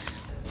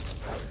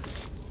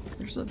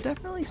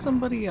definitely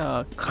somebody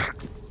oh,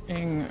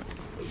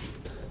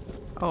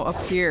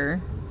 up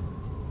here.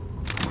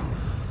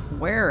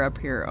 Where up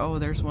here? Oh,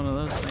 there's one of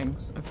those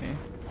things. Okay.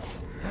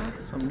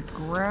 Got some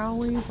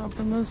growlies up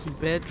in this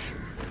bitch.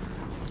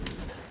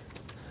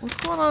 What's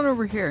going on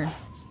over here?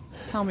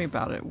 Tell me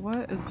about it.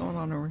 What is going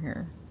on over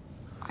here?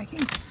 I can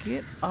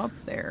get up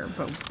there,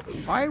 but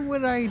why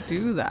would I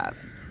do that?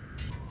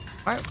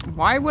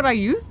 Why would I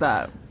use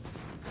that?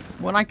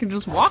 When I can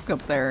just walk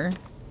up there?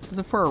 Is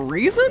it for a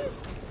reason?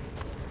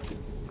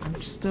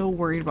 I'm still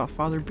worried about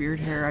Father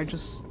Beardhair. I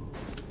just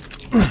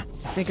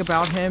think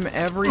about him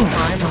every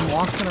time I'm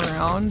walking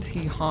around.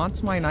 He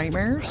haunts my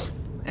nightmares,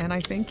 and I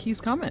think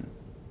he's coming.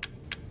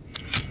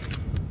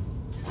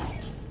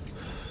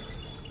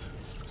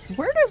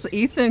 Where does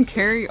Ethan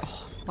carry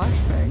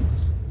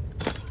flashbangs?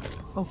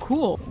 Oh,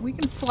 cool. We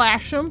can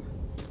flash them.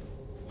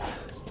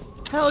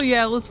 Hell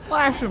yeah, let's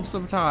flash him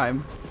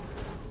sometime.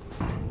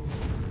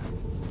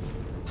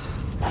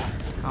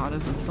 God,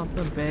 is it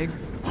something big?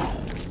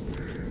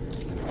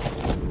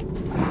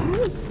 Who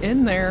is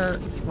in there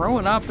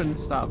throwing up and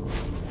stuff?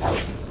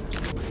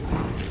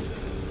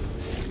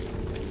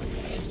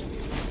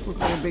 Look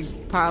like a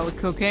big pile of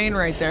cocaine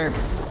right there.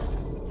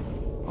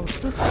 Oh, it's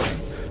this guy.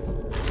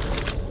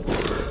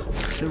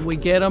 Should we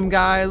get him,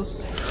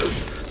 guys?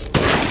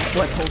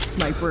 Butthole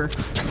sniper.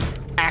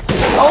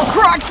 Activate. Oh,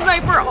 crotch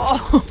sniper!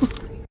 Oh!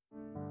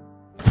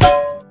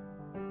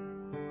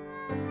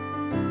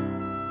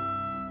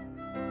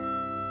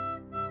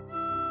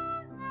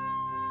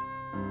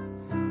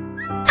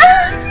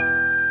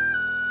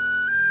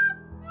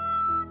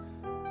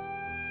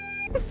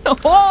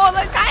 Oh,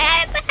 the guy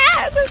had his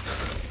head!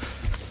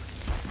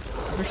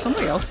 Is there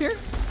somebody else here?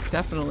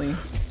 Definitely.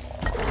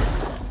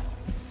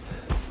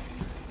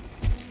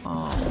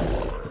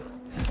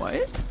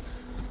 What?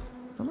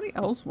 Somebody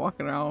else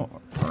walking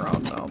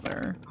around out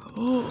there.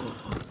 Oh,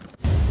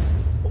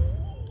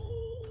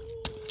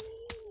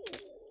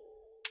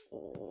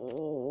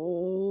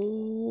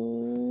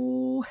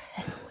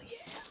 hell yeah.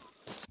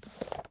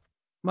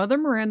 Mother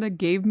Miranda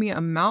gave me a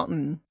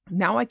mountain.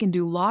 Now I can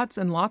do lots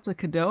and lots of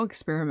Cadeau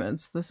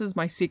experiments. This is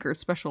my secret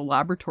special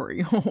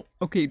laboratory.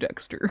 Okay,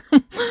 Dexter.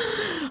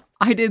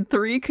 I did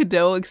 3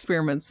 Cadeau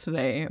experiments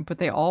today, but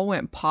they all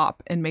went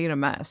pop and made a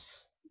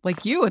mess.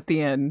 Like you at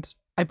the end.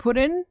 I put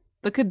in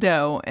the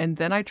Cadeau and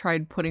then I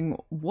tried putting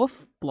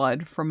wolf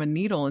blood from a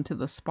needle into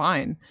the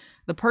spine.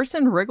 The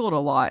person wriggled a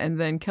lot and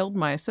then killed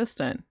my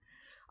assistant.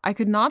 I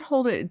could not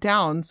hold it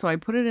down, so I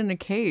put it in a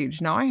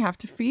cage. Now I have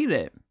to feed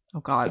it.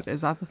 Oh god,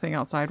 is that the thing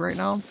outside right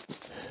now?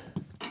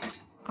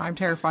 I'm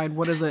terrified.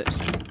 What is it?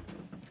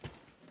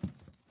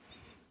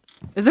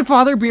 Is it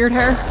Father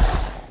Beardhair?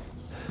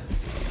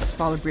 It's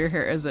Father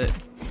Beardhair, is it?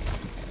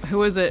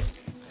 Who is it?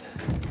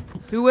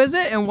 Who is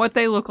it and what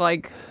they look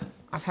like?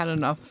 I've had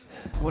enough.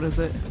 What is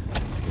it?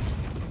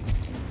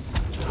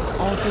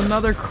 Oh, it's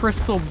another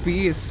crystal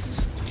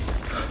beast.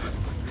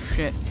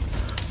 Shit.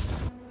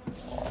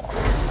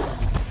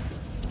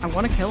 I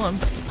want to kill him.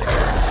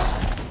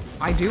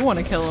 I do want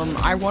to kill him.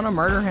 I want to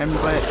murder him,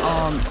 but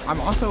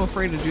I'm also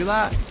afraid to do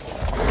that.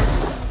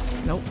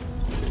 Nope.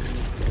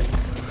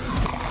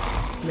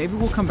 Maybe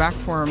we'll come back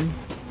for him.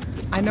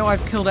 I know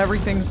I've killed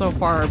everything so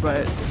far,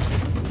 but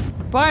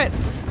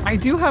I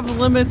do have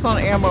limits on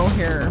ammo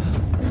here.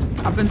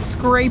 I've been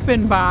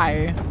scraping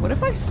by. What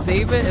if I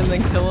save it and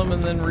then kill him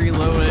and then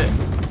reload it?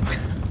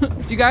 Do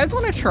you guys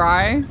want to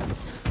try?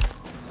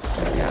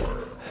 Yeah.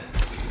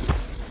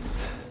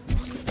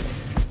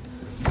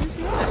 Where's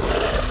he at?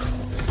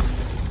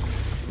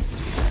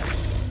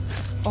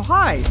 Oh,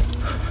 hi.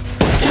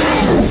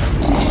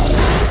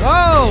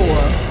 Whoa!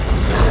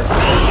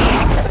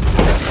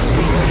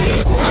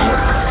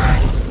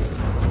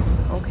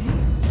 Okay.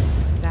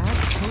 That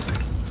took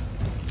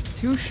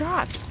 2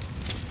 shots.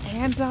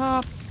 And,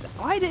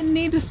 I didn't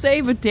need to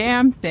save a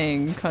damn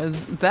thing,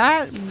 because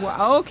that...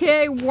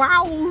 Okay,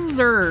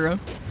 wowzer!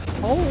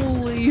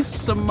 Holy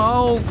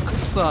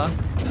smokes!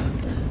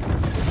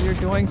 You're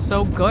doing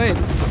so good.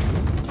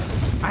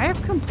 I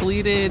have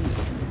completed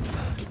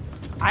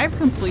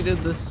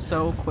this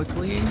so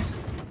quickly.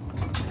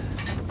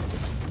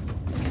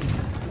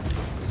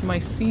 It's my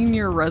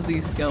senior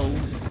Resi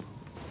skills.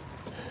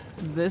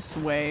 This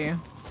way.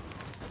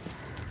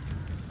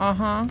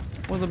 Uh-huh.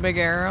 With a big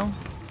arrow.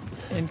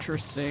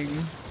 Interesting.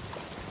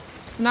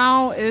 So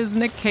now, is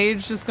Nick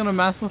Cage just gonna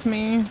mess with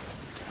me?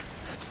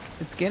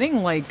 It's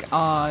getting like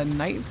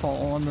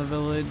nightfall in the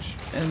village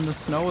and the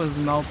snow is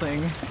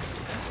melting.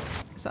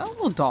 Is that a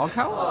little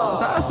doghouse?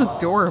 That is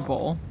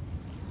adorable.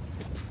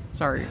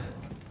 Sorry.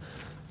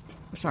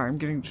 Sorry, I'm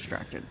getting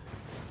distracted.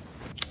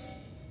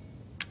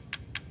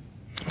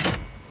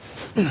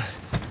 Is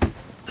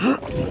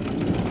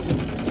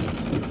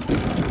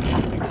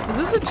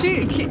this a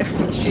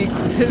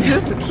is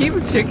this keep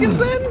chickens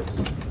in?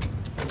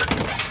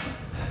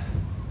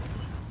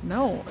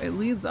 No, it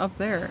leads up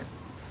there.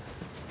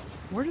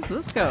 Where does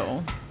this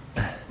go?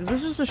 Is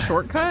this just a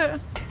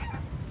shortcut?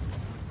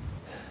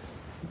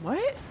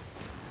 What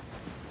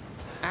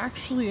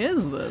actually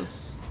is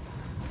this?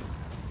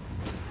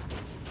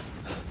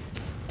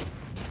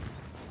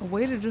 A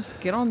way to just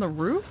get on the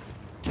roof?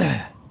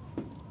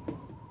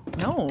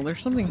 No,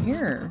 there's something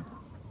here.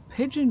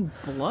 Pigeon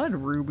blood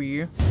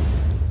ruby.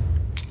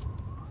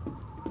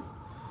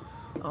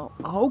 Oh,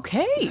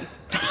 okay.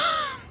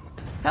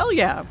 Hell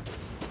yeah.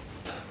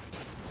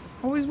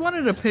 Always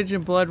wanted a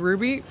pigeon blood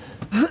ruby.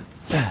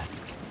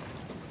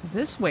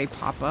 This way,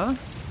 Papa.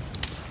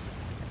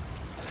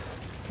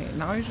 Okay,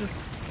 now he's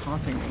just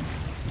taunting me.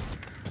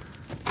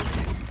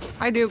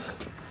 Hi, Duke.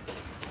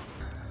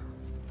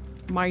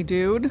 My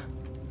dude.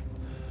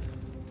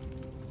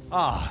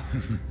 Ah,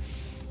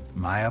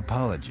 my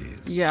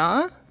apologies.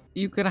 Yeah?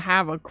 You could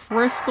have a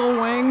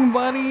crystal wing,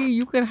 buddy.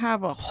 You could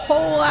have a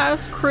whole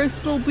ass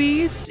crystal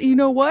beast. You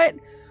know what?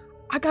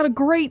 I got a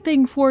great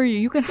thing for you.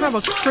 You can have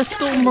a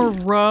crystal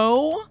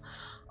Moreau.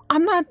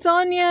 I'm not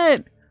done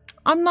yet.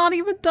 I'm not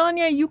even done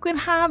yet. You can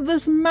have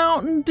this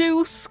Mountain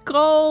Dew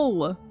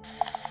skull.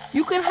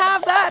 You can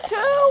have that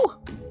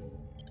too.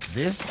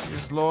 This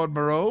is Lord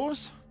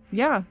Moreau's?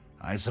 Yeah.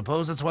 I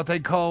suppose it's what they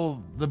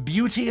call the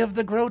beauty of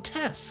the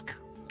grotesque.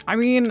 I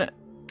mean,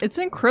 it's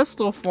in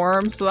crystal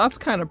form, so that's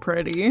kind of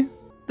pretty.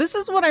 This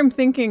is what I'm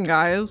thinking,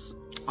 guys.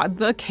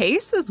 The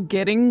case is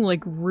getting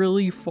like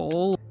really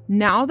full.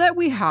 Now that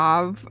we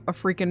have a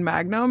freaking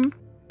Magnum,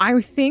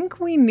 I think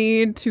we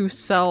need to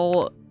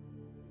sell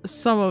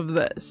some of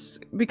this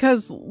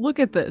because look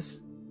at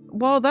this.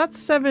 Well, that's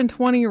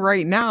 $720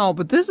 right now,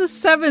 but this is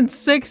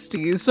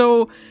 $760.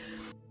 So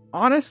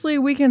honestly,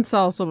 we can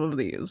sell some of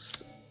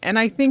these. And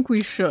I think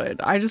we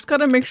should. I just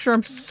gotta make sure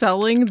I'm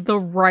selling the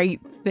right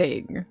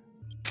thing.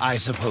 I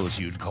suppose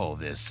you'd call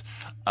this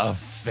a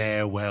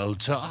farewell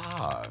to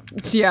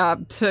arms. Yeah,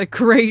 it's a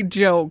great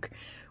joke.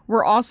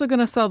 We're also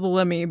gonna sell the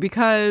Lemmy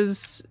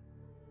because,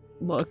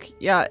 look,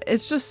 yeah,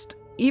 it's just,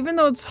 even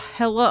though it's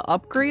hella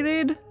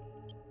upgraded.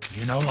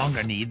 You no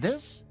longer need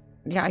this?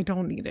 Yeah, I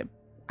don't need it.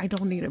 I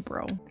don't need it,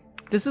 bro.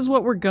 This is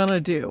what we're gonna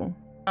do.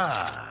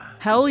 Ah.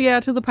 Hell yeah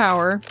to the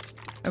power.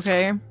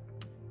 Okay.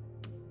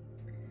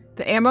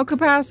 The ammo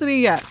capacity,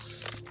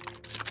 yes.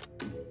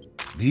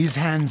 These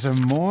hands are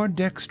more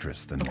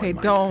dexterous than okay, one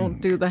might don't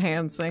think. do the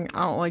hands thing.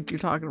 I don't like you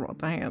talking about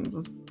the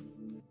hands.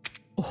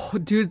 Oh,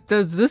 dude,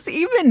 does this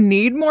even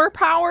need more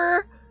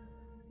power?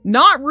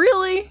 Not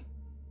really.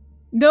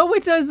 No,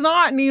 it does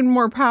not need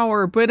more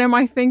power, but am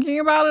I thinking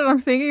about it? I'm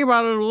thinking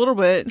about it a little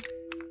bit.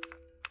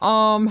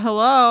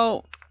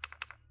 Hello?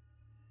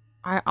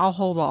 I'll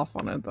hold off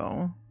on it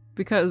though,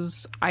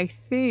 because I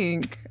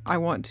think I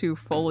want to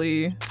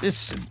fully... This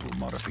simple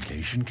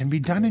modification can be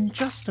done in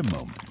just a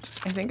moment.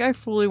 I think I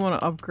fully want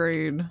to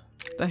upgrade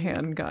the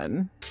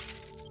handgun.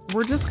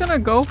 We're just gonna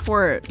go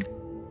for it.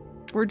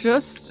 We're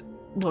just...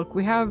 Look,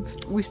 we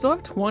still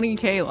have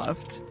 20k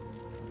left.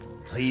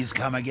 Please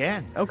come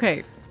again.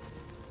 Okay.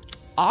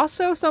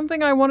 Also,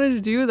 something I wanted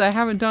to do that I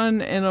haven't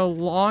done in a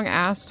long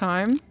ass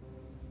time.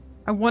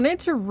 I wanted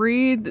to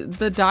read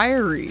the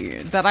diary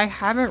that I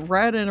haven't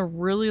read in a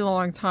really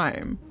long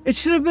time. It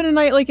should have been a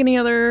night like any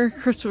other.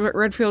 Christopher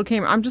Redfield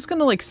came. I'm just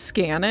gonna like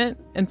scan it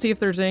and see if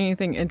there's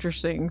anything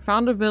interesting.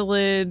 Found a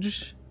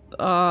village.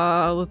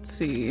 Let's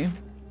see.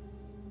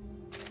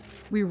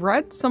 We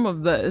read some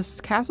of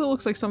this. Castle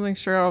looks like something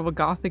straight out of a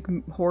gothic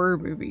horror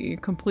movie,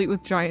 complete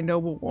with giant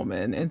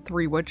noblewoman and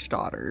 3 witch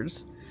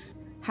daughters.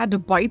 Had to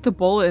bite the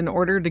bullet in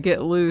order to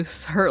get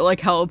loose. Hurt like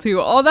hell too.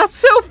 Oh, that's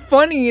so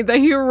funny that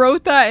he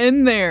wrote that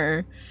in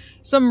there.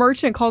 Some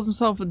merchant calls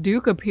himself a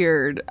duke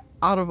appeared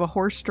out of a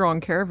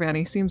horse-drawn caravan.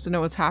 He seems to know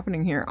what's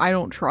happening here. I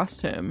don't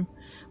trust him,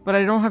 but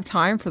I don't have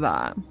time for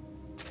that.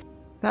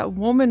 That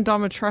woman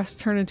dominatress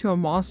turned into a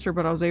monster,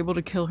 but I was able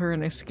to kill her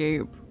and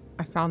escape.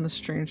 I found this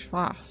strange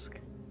flask.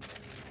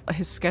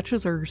 His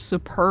sketches are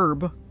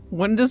superb.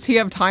 When does he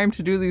have time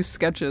to do these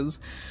sketches?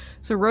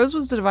 So Rose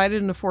was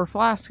divided into 4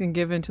 flasks and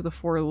given to the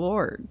 4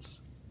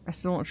 lords. I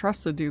still don't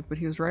trust the Duke, but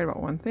he was right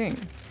about one thing.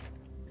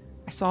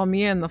 I saw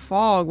Mia in the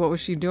fog. What was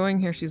she doing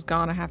here? She's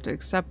gone. I have to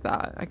accept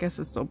that. I guess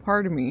it's still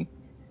part of me.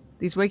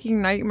 These waking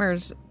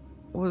nightmares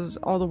was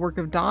all the work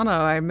of Donna.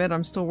 I admit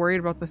I'm still worried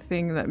about the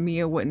thing that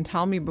Mia wouldn't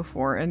tell me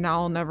before, and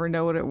now I'll never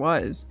know what it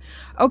was.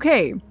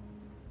 Okay,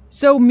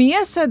 so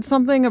Mia said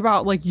something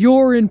about, like,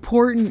 you're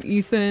important,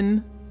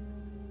 Ethan.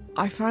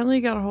 I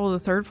finally got a hold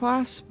of the 3rd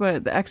flask,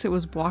 but the exit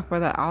was blocked by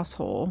that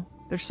asshole.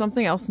 There's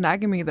something else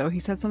nagging me, though. He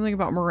said something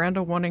about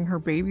Miranda wanting her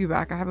baby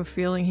back. I have a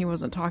feeling he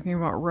wasn't talking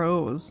about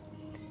Rose.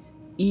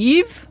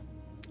 Eve?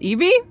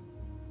 Evie?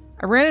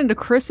 I ran into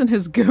Chris and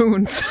his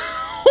goons.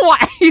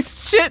 Why?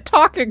 He's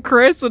shit-talking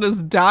Chris in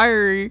his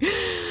diary.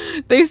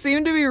 They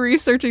seem to be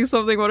researching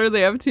something. What are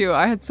they up to?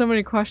 I had so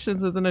many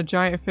questions within a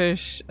giant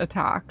fish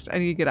attacked. I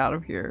need to get out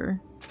of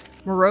here.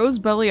 Moreau's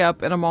belly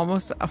up, and I'm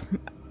almost...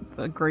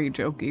 a great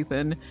joke,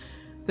 Ethan.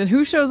 Then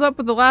who shows up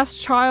with the last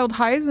child,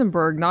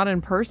 Heisenberg? Not in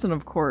person,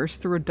 of course,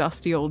 through a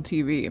dusty old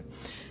TV.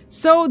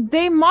 So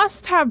they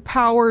must have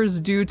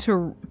powers due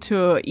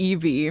to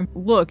Evie.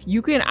 Look,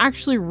 you can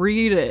actually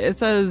read it. It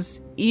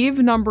says Eve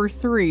number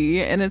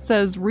 3, and it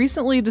says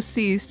recently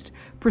deceased.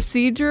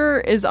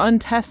 Procedure is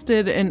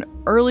untested and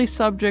early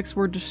subjects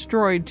were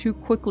destroyed too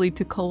quickly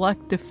to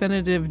collect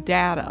definitive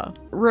data.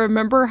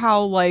 Remember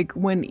how, like,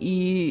 when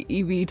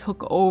Evie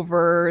took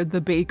over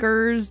the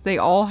bakers, they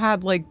all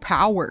had, like,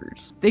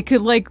 powers. They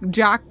could, like,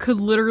 Jack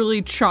could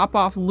literally chop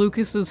off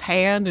Lucas's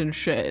hand and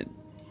shit.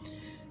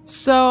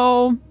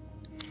 So,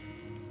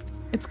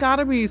 it's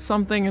gotta be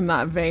something in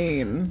that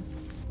vein.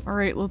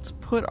 Alright, let's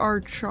put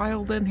our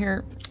child in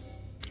here.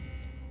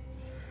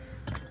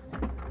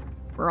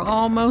 We're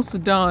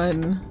almost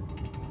done.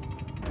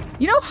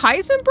 You know,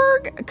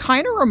 Heisenberg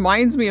kind of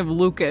reminds me of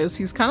Lucas.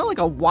 He's kind of like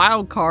a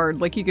wild card,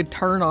 like he could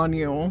turn on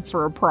you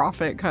for a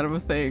profit kind of a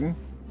thing.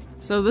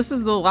 So this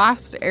is the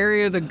last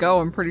area to go,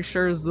 I'm pretty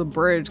sure, is the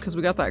bridge, because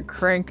we got that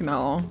crank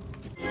now.